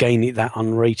to gain that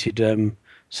unrated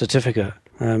certificate.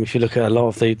 If you look at a lot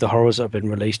of the horrors that have been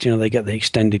released, they get the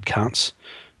extended cuts,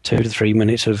 2 to 3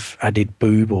 minutes of added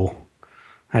boob or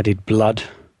added blood.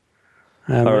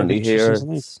 Apparently here,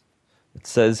 it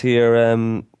says here,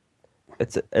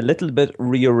 it's a little bit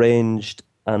rearranged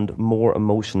and more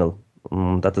emotional.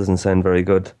 That doesn't sound very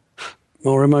good.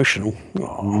 More emotional?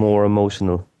 Oh. More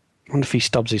emotional. I wonder if he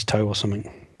stubs his toe or something.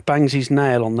 Bangs his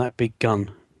nail on that big gun,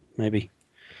 maybe.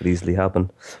 Could easily happen.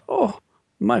 Oh,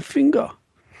 my finger.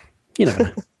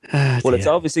 Well, it's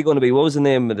obviously going to be, what was the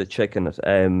name of the chick in it?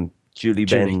 Julie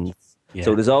Benz. Yeah.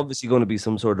 So there's obviously going to be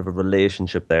some sort of a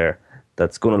relationship there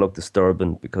that's going to look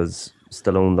disturbing because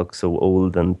Stallone looks so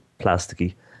old and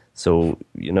plasticky. So,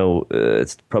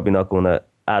 it's probably not going to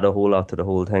add a whole lot to the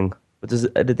whole thing. But there's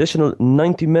an additional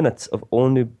 90 minutes of all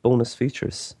new bonus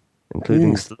features,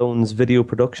 including Stallone's video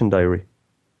production diary.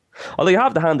 Although you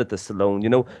have to hand it to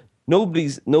Stallone,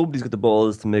 nobody's got the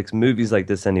balls to make movies like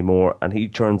this anymore, and he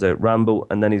turns out Rambo,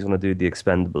 and then he's going to do The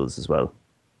Expendables as well.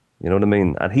 You know what I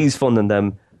mean? And he's funding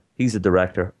them. He's a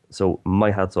director, so my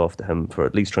hat's off to him for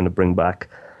at least trying to bring back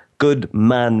good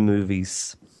man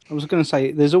movies. I was going to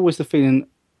say, there's always the feeling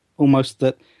almost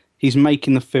that he's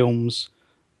making the films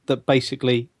that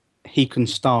basically he can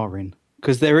star in,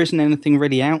 because there isn't anything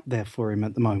really out there for him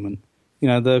at the moment.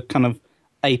 The kind of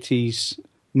 80s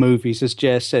movies, as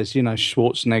Jer says,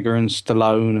 Schwarzenegger and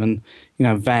Stallone and,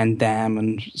 Van Damme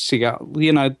and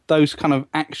Seagal, those kind of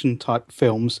action type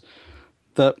films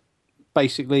that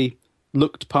basically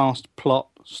looked past plot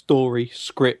story,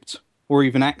 script, or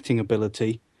even acting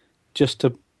ability, just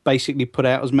to basically put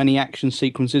out as many action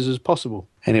sequences as possible.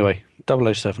 Anyway,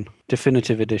 007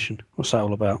 Definitive Edition. What's that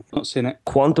all about? Not seen it.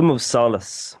 Quantum of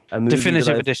Solace. A movie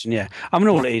Definitive Edition, yeah. I mean,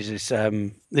 all it is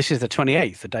this is the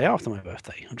 28th, the day after my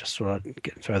birthday. I just thought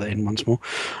I'd throw that in once more.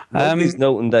 Nobody's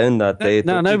noting down that date.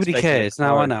 No, They're nobody expecting cares. a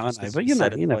No, I card know. just But 'cause you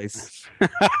said know, it you know. twice.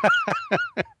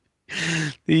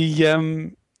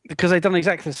 Because they've done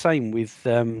exactly the same with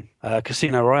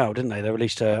Casino Royale, didn't they? They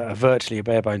released a virtually a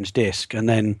bare bones disc, and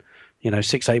then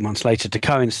 6-8 months later, to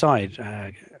coincide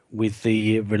with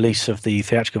the release of the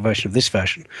theatrical version of this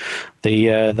version,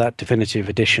 that definitive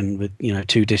edition with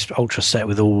 2-disc ultra set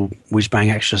with all whiz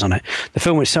bang extras on it. The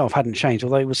film itself hadn't changed,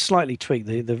 although it was slightly tweaked.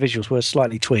 The visuals were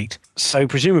slightly tweaked. So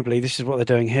presumably this is what they're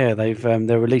doing here.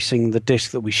 They're releasing the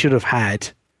disc that we should have had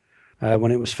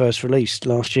when it was first released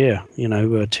last year. A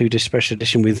 2-disc special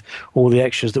edition with all the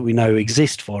extras that we know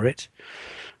exist for it.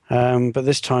 But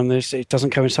this time, it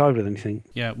doesn't coincide with anything.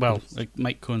 Yeah, well, it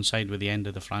might coincide with the end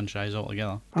of the franchise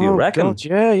altogether. Do you reckon? God,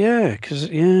 yeah, because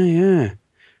MGM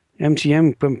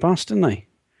went bust, didn't they?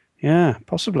 Yeah,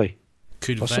 possibly.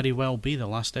 Could very well be the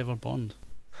last ever Bond.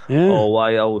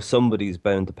 Yeah. Somebody's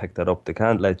bound to pick that up. They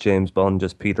can't let James Bond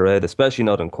just peter out, especially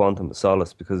not in Quantum of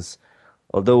Solace, because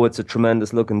although it's a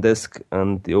tremendous looking disc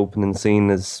and the opening scene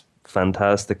is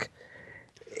fantastic,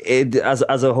 as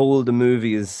a whole, the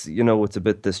movie is, it's a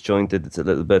bit disjointed. It's a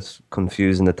little bit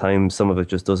confusing at times. Some of it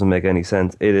just doesn't make any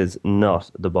sense. It is not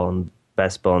the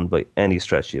best Bond by any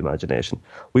stretch of the imagination.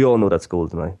 We all know that's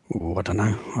GoldenEye. Ooh, I don't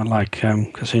know. I like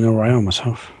Casino Royale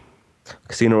myself.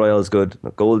 Casino Royale is good.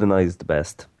 GoldenEye is the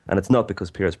best. And it's not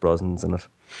because Pierce Brosnan's in it,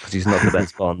 because he's not the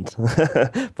best Bond.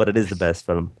 But it is the best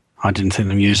film. I didn't think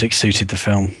the music suited the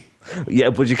film. Yeah,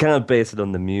 but you can't base it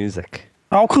on the music.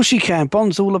 Oh, of course you can.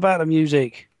 Bond's all about the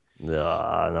music. No,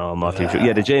 I'm not too sure.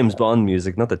 Yeah, the James Bond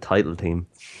music, not the title theme.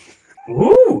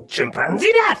 Ooh,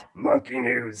 chimpanzee that! Monkey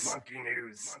news.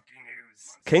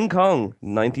 King Kong,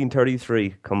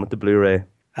 1933, come with the Blu-ray.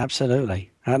 Absolutely.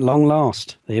 At long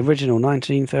last. The original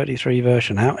 1933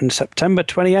 version out in September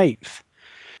 28th.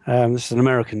 This is an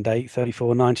American date,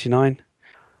 $34.99.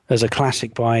 There's a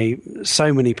classic by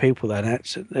so many people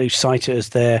who cite it as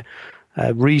their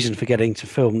reason for getting to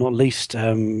film, not least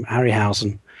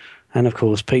Harryhausen. And, of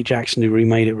course, Pete Jackson, who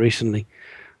remade it recently.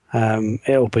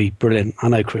 It'll be brilliant. I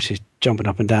know Chris is jumping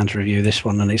up and down to review this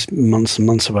one, and it's months and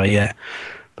months away yet.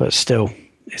 But still,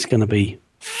 it's going to be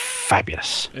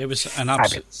fabulous. It was an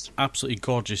absolutely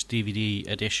gorgeous DVD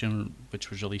edition, which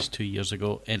was released 2 years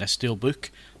ago in a steelbook.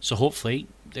 So hopefully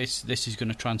this is going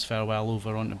to transfer well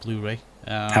over onto Blu-ray.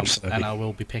 Absolutely. And I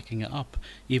will be picking it up,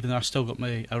 even though I've still got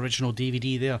my original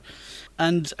DVD there.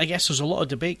 And I guess there's a lot of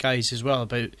debate, guys, as well,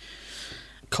 about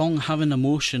Kong having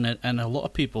emotion, and a lot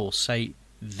of people cite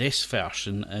this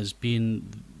version as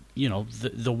being,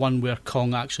 the one where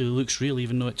Kong actually looks real,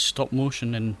 even though it's stop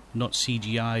motion and not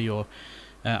CGI or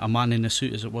a man in a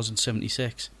suit as it was in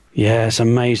 76. Yeah, it's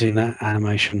amazing, that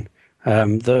animation.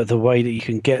 The way that you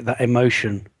can get that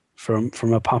emotion from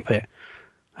a puppet,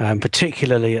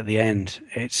 particularly at the end,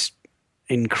 it's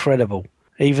incredible.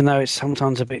 Even though it's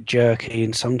sometimes a bit jerky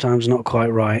and sometimes not quite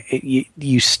right,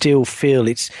 you still feel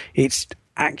it's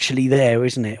actually there,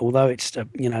 isn't it? Although it's a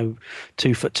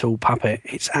 2 foot tall puppet,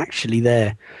 it's actually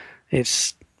there.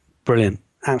 It's brilliant,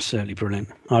 absolutely brilliant.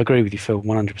 I agree with you, Phil,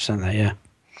 100% there. Yeah.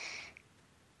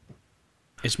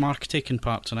 Is Mark taking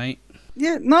part tonight?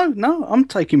 Yeah, no, I'm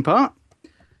taking part.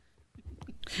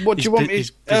 What do you want me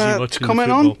to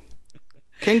comment on?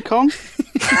 King Kong?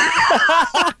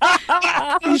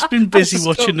 He's been busy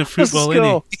watching the football,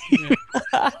 isn't he?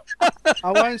 Yeah.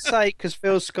 I won't say because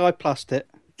Phil Sky plussed it.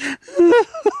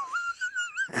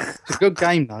 It's a good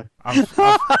game, though.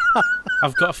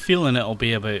 I've got a feeling it'll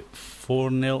be about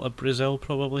 4-0 to Brazil,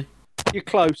 probably. You're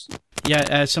close.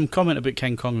 Yeah, some comment about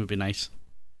King Kong would be nice.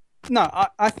 No,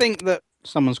 I think that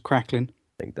someone's crackling.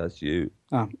 I think that's you.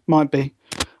 Oh, might be.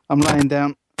 I'm laying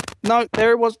down. No,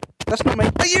 there it was. That's not me.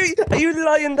 Are you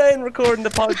lying down recording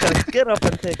the podcast? Get up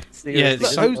and take it seriously. Yeah,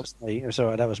 that was me. It was all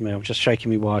right, that was me. I'm just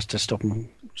shaking my wires to stop them.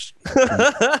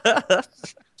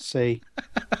 See.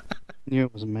 Knew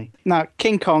it wasn't me. No,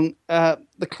 King Kong,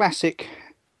 the classic.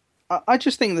 I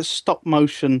just think that stop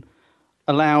motion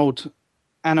allowed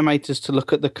animators to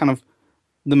look at the kind of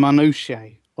the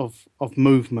minutiae of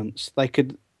movements. They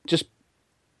could just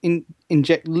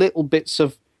inject little bits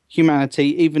of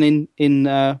humanity, even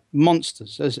in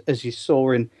monsters, as you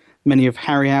saw in many of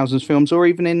Harryhausen's films, or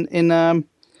even in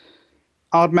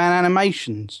Aardman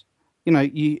animations.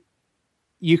 You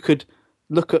could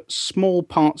look at small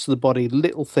parts of the body,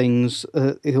 little things.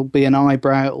 It'll be an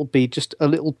eyebrow. It'll be just a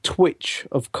little twitch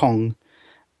of Kong,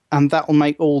 and that will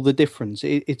make all the difference.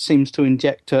 It seems to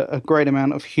inject a great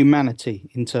amount of humanity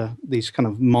into these kind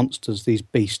of monsters, these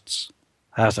beasts.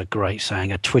 That's a great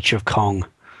saying, a twitch of Kong.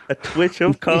 A twitch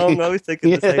of Kong. I was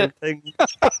thinking the same thing.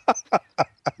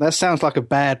 That sounds like a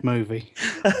bad movie.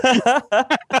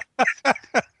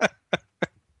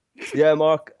 Yeah,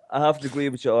 Mark, I have to agree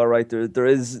with you. All right, there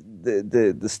is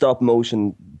the stop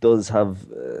motion does have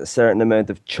a certain amount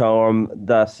of charm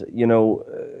that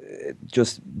it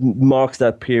just marks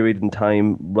that period in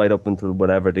time right up until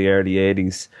whatever the early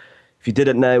 80s. If you did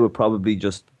it now, it probably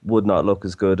just would not look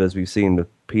as good as we've seen with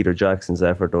Peter Jackson's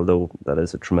effort, although that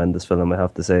is a tremendous film, I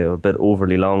have to say. A bit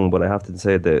overly long, but I have to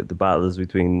say the battles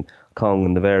between Kong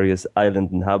and the various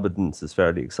island inhabitants is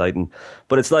fairly exciting.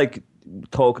 But it's like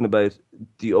talking about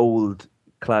the old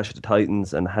Clash of the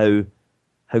Titans and how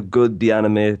good the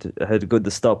animated, how good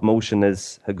the stop motion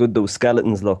is, how good those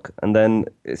skeletons look. And then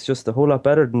it's just a whole lot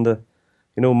better than the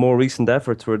more recent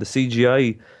efforts where the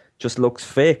CGI just looks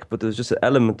fake, but there's just an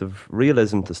element of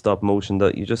realism to stop motion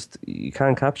that you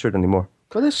can't capture it anymore.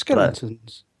 Were there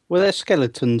skeletons? Were there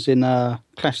skeletons in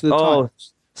Clash of the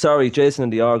Titans? Sorry, Jason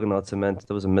and the Argonauts, I meant.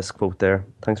 There was a misquote there.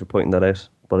 Thanks for pointing that out.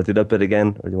 But I do that bit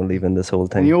again, or do you want to leave in this whole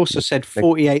thing? And you also said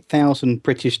 48,000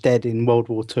 British dead in World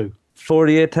War II.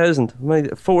 48,000?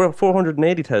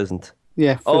 480,000.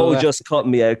 Yeah. Just cut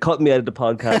me out of the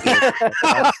podcast.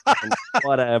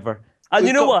 Whatever. And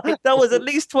you know what? That was at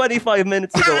least 25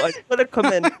 minutes ago. I could have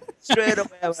come in straight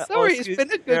away. Sorry, it's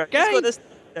been a good game.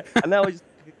 And now I just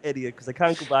an idiot because I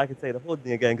can't go back and say the whole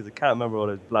thing again because I can't remember what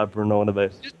I was blabbering on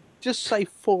about. Just say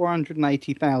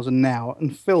 480,000 now,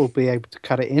 and Phil will be able to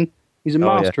cut it in. He's a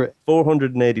master at it.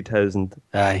 480,000.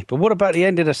 Aye, but what about the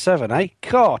end of the 7, eh?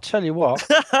 God, tell you what.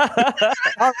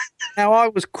 Now, I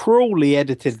was cruelly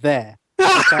edited there.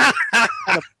 At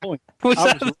a point. Was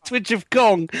that the twitch of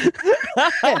Kong?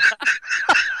 Yeah.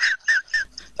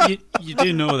 You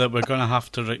do know that we're going to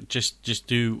have to just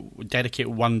dedicate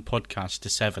one podcast to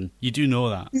 7. You do know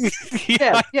that.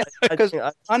 Yeah, because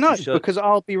I know, because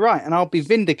I'll be right and I'll be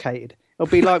vindicated.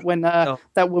 It'll be like when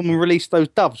that woman released those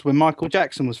doves when Michael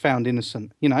Jackson was found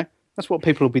innocent. That's what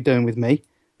people will be doing with me.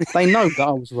 They know that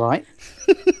I was right.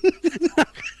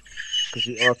 Because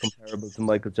you are comparable to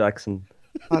Michael Jackson.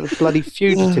 Like the bloody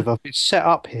fugitive. I've been set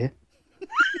up here.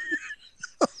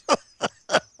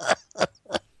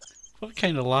 What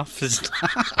kind of laugh is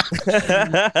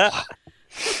that?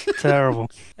 Terrible.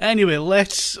 Anyway,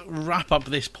 let's wrap up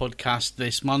this podcast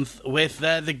this month with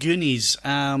The Goonies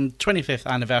 25th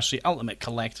Anniversary Ultimate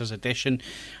Collector's Edition.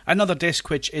 Another disc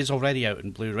which is already out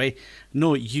in Blu-ray.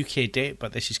 No UK date,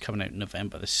 but this is coming out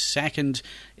November the 2nd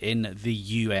in the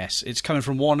US. It's coming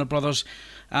from Warner Brothers.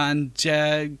 And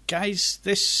guys,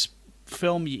 this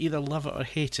film, you either love it or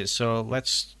hate it. So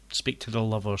let's speak to the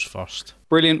lovers first.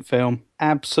 Brilliant film.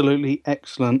 Absolutely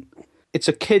excellent. It's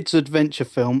a kids' adventure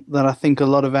film that I think a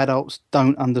lot of adults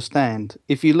don't understand.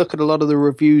 If you look at a lot of the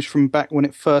reviews from back when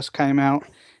it first came out,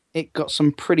 it got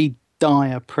some pretty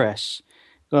dire press.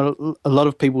 Got a lot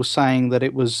of people saying that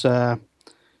it was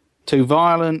too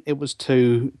violent, it was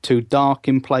too dark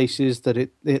in places, that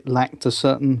it lacked a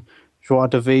certain joie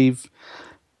de vivre.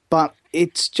 But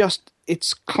it's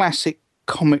classic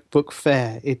comic book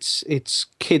fare. It's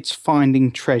kids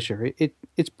finding treasure.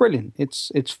 It's brilliant.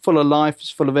 It's full of life.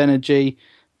 It's full of energy,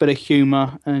 bit of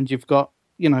humour, and you've got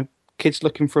kids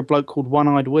looking for a bloke called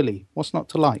One-Eyed Willie. What's not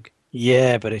to like?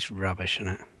 Yeah, but it's rubbish,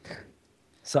 isn't it?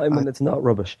 Simon, it's not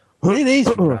rubbish. It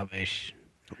is rubbish.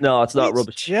 No, it's not It's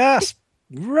rubbish. just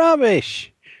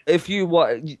rubbish. If you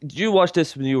did you watch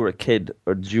this when you were a kid,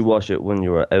 or did you watch it when you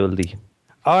were oldie?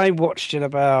 I watched it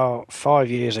about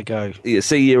 5 years ago. You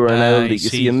see, you were an oldie. You see.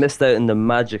 see, you missed out on the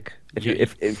magic.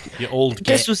 If You old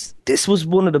this was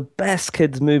one of the best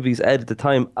kids movies out at the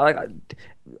time. I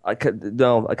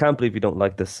can't believe you don't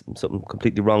like this. Something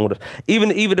completely wrong with it.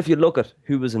 Even if you look at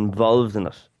who was involved in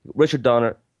it: Richard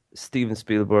Donner, Steven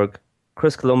Spielberg,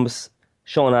 Chris Columbus,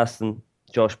 Sean Astin,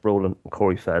 Josh Brolin, and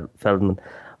Corey Feldman.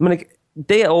 I mean,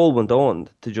 they all went on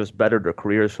to just better their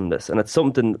careers from this, and it's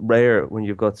something rare when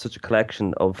you've got such a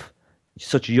collection of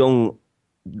such young,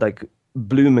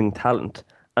 blooming talent,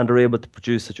 and are able to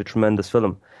produce such a tremendous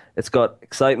film. It's got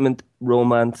excitement,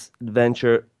 romance,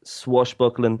 adventure,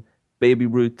 swashbuckling, baby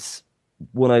roots,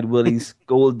 one-eyed willies,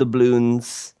 gold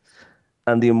doubloons,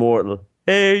 and the immortal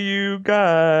 "Hey, you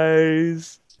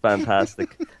guys!"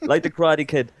 Fantastic. Like the Karate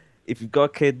Kid. If you've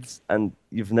got kids and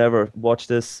you've never watched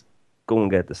this, go and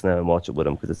get this now and watch it with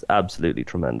them, because it's absolutely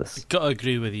tremendous. Got to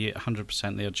agree with you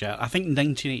 100% there, Jet. I think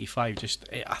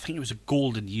 1985 I think it was a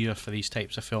golden year for these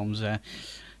types of films.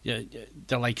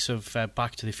 the likes of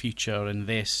Back to the Future and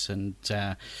this, and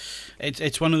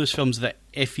it's one of those films that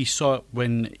if you saw it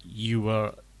when you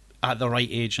were at the right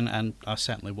age, and I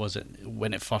certainly was it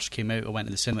when it first came out, I went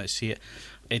to the cinema to see it.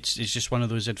 It's just one of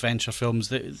those adventure films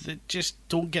that just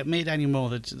don't get made anymore.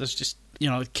 There's just,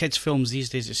 kids' films these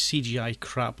days, it's CGI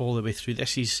crap all the way through.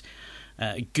 This is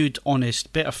good,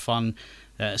 honest, bit of fun,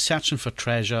 searching for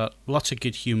treasure, lots of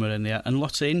good humour in there, and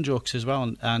lots of in-jokes as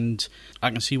well. And I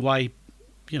can see why,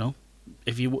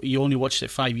 if you only watched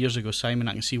it 5 years ago, Simon,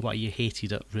 I can see why you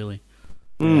hated it, really.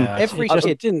 Yeah,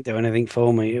 it didn't do anything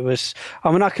for me. It was,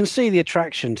 I can see the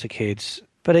attraction to kids,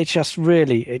 but it just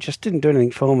didn't do anything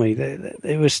for me.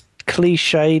 It was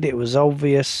cliched, it was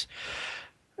obvious.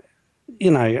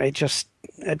 It just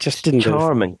didn't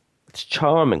charming. It's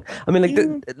charming. I mean,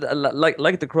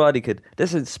 like the Karate Kid,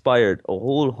 this inspired a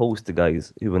whole host of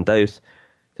guys who went out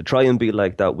to try and be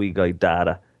like that wee guy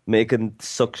Dada, making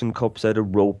suction cups out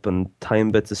of rope and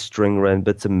tying bits of string around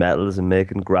bits of metals and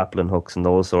making grappling hooks and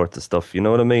all sorts of stuff. You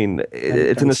know what I mean?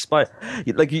 It's an inspire.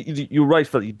 Like you're right,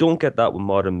 Phil. You don't get that with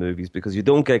modern movies because you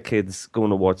don't get kids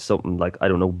going to watch something like, I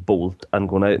don't know, Bolt and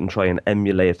going out and try and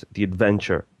emulate the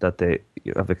adventure that they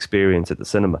have experienced at the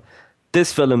cinema.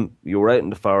 This film, you were out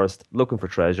in the forest looking for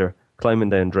treasure,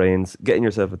 climbing down drains, getting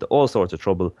yourself into all sorts of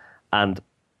trouble, and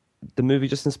the movie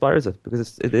just inspires it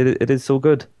because it is so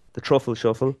good. The truffle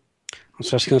shuffle. I was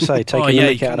just going to say, taking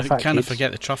the mick out of fat kind of kids.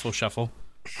 forget the truffle shuffle.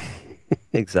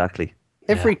 Exactly.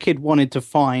 Every kid wanted to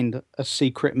find a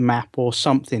secret map or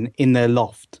something in their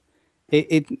loft.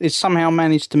 It somehow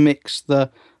managed to mix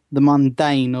the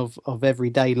mundane of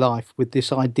everyday life with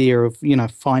this idea of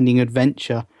finding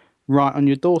adventure right on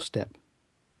your doorstep.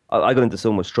 I got into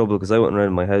so much trouble because I went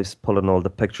around my house pulling all the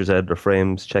pictures out of their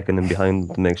frames, checking in behind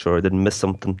them to make sure I didn't miss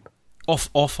something.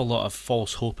 Awful lot of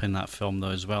false hope in that film,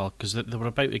 though, as well, because they were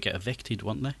about to get evicted,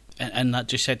 weren't they? And that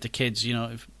just said to kids,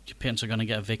 if your parents are going to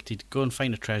get evicted, go and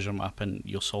find a treasure map and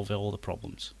you'll solve all the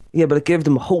problems. Yeah, but it gave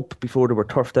them hope before they were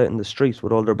turfed out in the street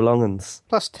with all their belongings.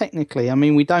 Plus, technically,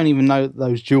 we don't even know that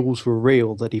those jewels were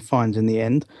real that he finds in the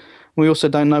end. We also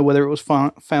don't know whether it was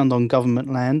found on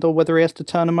government land or whether he has to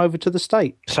turn them over to the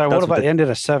state. So what about the end of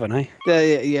the 7, eh?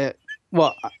 Yeah.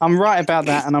 Well, I'm right about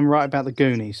that, and I'm right about the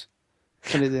Goonies.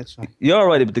 Put it this way. You're all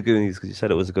right with the Goonies because you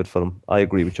said it was a good film. I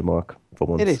agree with you, Mark, for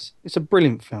once. It is. It's a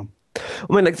brilliant film.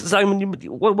 Simon,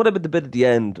 what about the bit at the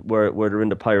end where they're in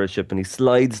the pirate ship and he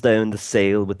slides down the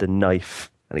sail with the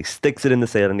knife and he sticks it in the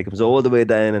sail and he comes all the way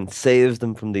down and saves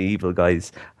them from the evil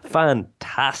guys?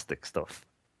 Fantastic stuff.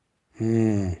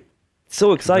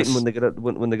 So exciting when they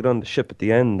get on the ship at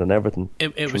the end and everything.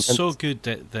 It was so good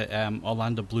that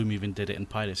Orlando Bloom even did it in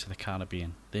Pirates of the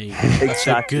Caribbean. That's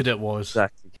how good it was.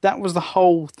 Exactly. That was the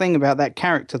whole thing about that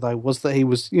character, though, was that he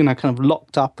was, kind of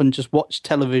locked up and just watched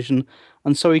television,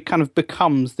 and so he kind of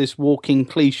becomes this walking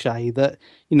cliche that,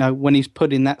 when he's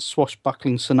put in that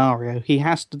swashbuckling scenario, he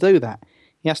has to do that.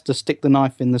 He has to stick the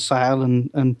knife in the sail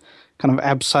and kind of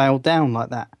abseil down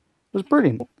like that. It was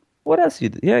brilliant. What else?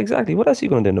 Yeah, exactly. What else are you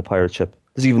going to do in a pirate ship?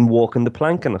 There's even walking the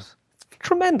plank in it. It's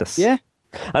tremendous. Yeah.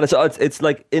 And it's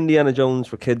like Indiana Jones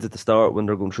for kids at the start when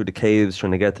they're going through the caves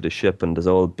trying to get to the ship and there's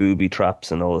all booby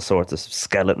traps and all sorts of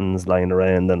skeletons lying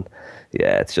around and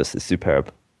it's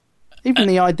superb. Even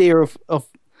the idea of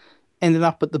ending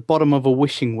up at the bottom of a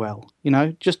wishing well,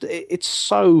 it's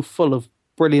so full of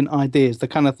brilliant ideas, the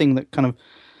kind of thing that kind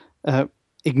of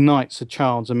ignites a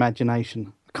child's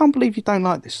imagination. I can't believe you don't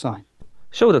like this, Si.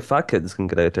 Show that fat kids can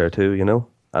get out there too,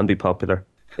 and be popular.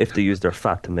 If they use their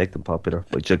fat to make them popular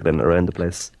by jiggling it around the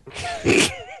place.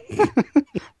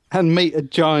 And meet a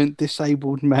giant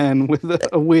disabled man with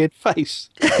a weird face.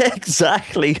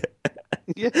 Exactly.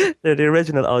 Yeah. They're the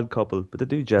original odd couple, but they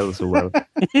do gel so well.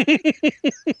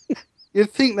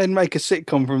 You'd think they'd make a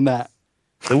sitcom from that.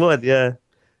 They would, yeah.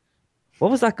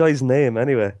 What was that guy's name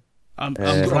anyway? I'm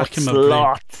racking my brain.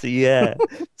 Slot, yeah.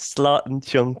 Slot and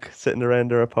Chunk sitting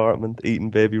around their apartment eating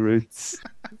baby roots.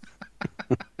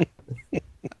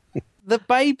 The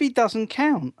baby doesn't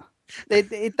count.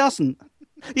 It doesn't.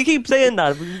 You keep saying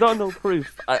that, but you've got no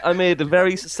proof. I made a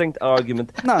very succinct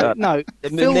argument. No.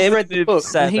 Phil's read the book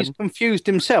and he's confused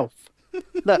himself.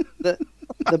 Look, the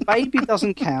baby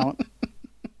doesn't count.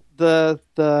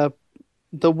 The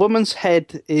woman's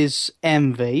head is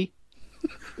envy.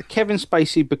 Kevin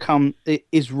Spacey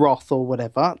is wrath or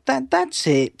whatever. That's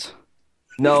it.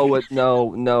 No.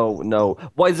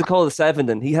 Why is it called 7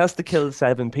 then? He has to kill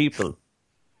 7 people.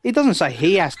 He doesn't say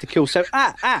he has to kill 7.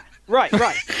 Right.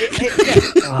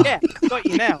 Yeah, got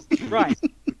you now. Right.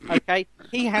 Okay.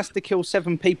 He has to kill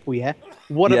 7 people, yeah?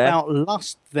 What about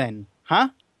lust then? Huh?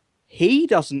 He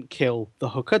doesn't kill the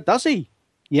hooker, does he?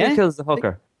 Yeah. Who kills the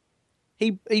hooker?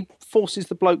 he forces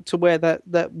the bloke to wear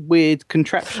that weird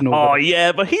contraption. Oh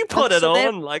yeah, but he put it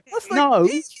on. No,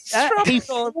 he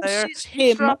forces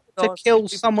him to kill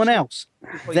someone else.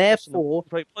 Therefore,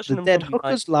 the dead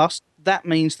hooker's lust. That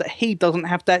means that he doesn't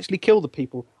have to actually kill the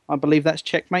people. I believe that's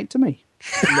checkmate to me.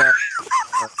 No.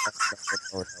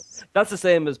 That's the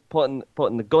same as putting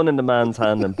the gun in the man's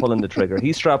hand and pulling the trigger.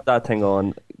 He strapped that thing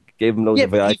on, gave him loads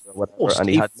of Viagra or whatever, and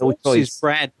he had no choice.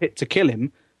 Brad Pitt to kill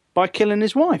him by killing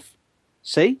his wife.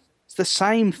 See? It's the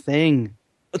same thing.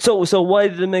 So why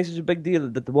did it make such a big deal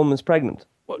that the woman's pregnant?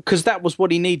 Because that was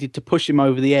what he needed to push him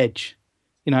over the edge.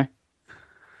 You know?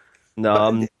 No,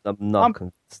 I'm not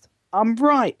convinced. I'm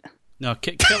right. No,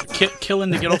 killing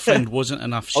the girlfriend wasn't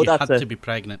enough. She had to be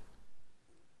pregnant.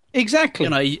 Exactly. You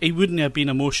know, he wouldn't have been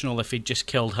emotional if he'd just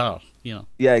killed her. You know.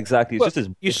 Yeah, exactly. It's just his.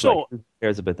 You saw. Who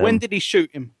cares about them? When did he shoot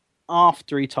him?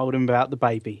 After he told him about the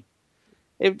baby.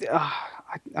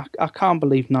 I can't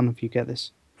believe none of you get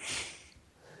this.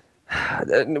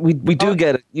 We do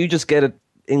get it. You just get it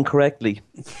incorrectly.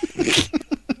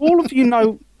 All of you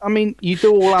know. I mean, you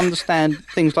do all understand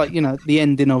things like, you know, the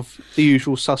ending of The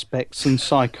Usual Suspects and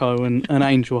Psycho and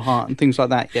Angel Heart and things like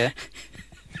that, yeah?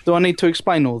 Do I need to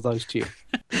explain all of those to you?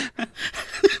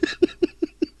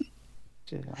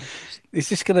 Is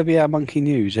this going to be our monkey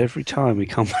news every time we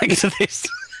come back to this?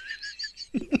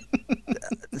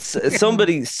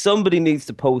 Somebody needs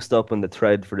to post up on the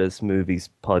thread for this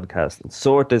movie's podcast and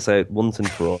sort this out once and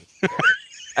for all.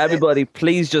 Everybody,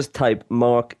 please just type,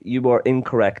 Mark, you are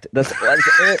incorrect. That's all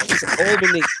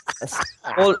we need. That's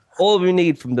all we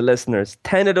need from the listeners.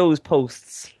 10 of those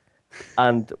posts,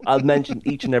 and I'll mention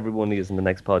each and every one of you in the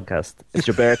next podcast. It's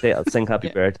your birthday, I'll sing happy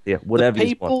birthday to you, whatever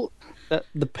you want.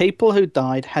 The people who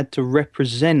died had to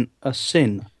represent a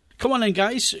sin. Come on in,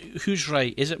 guys. Who's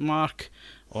right? Is it Mark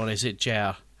or is it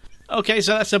Jer? Okay,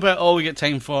 so that's about all we get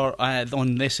time for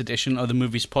on this edition of the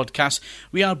Movies Podcast.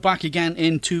 We are back again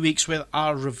in 2 weeks with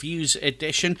our reviews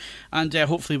edition, and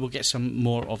hopefully we'll get some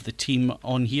more of the team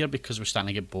on here because we're starting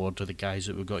to get bored with the guys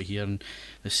that we've got here and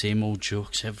the same old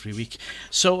jokes every week.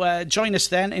 So join us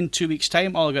then in 2 weeks'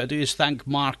 time. All I've got to do is thank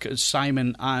Mark,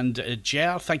 Simon and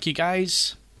Jer. Thank you,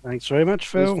 guys. Thanks very much,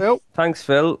 Phil. Thanks,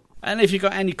 Phil. And if you've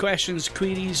got any questions,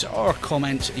 queries or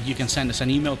comments, you can send us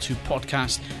an email to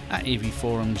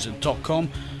podcast@avforums.com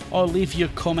or leave your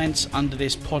comments under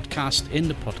this podcast in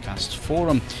the podcast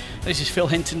forum. This is Phil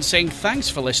Hinton saying thanks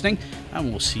for listening,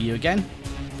 and we'll see you again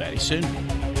very soon.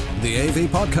 The AV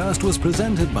Podcast was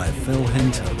presented by Phil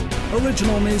Hinton.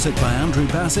 Original music by Andrew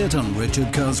Bassett and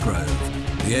Richard Cosgrove.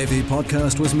 The AV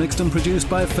Podcast was mixed and produced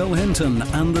by Phil Hinton,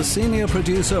 and the senior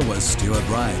producer was Stuart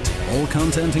Wright. All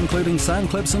content, including sound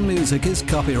clips and music, is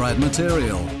copyright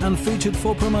material and featured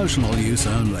for promotional use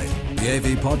only. The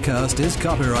AV Podcast is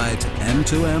copyright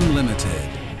M2M Limited.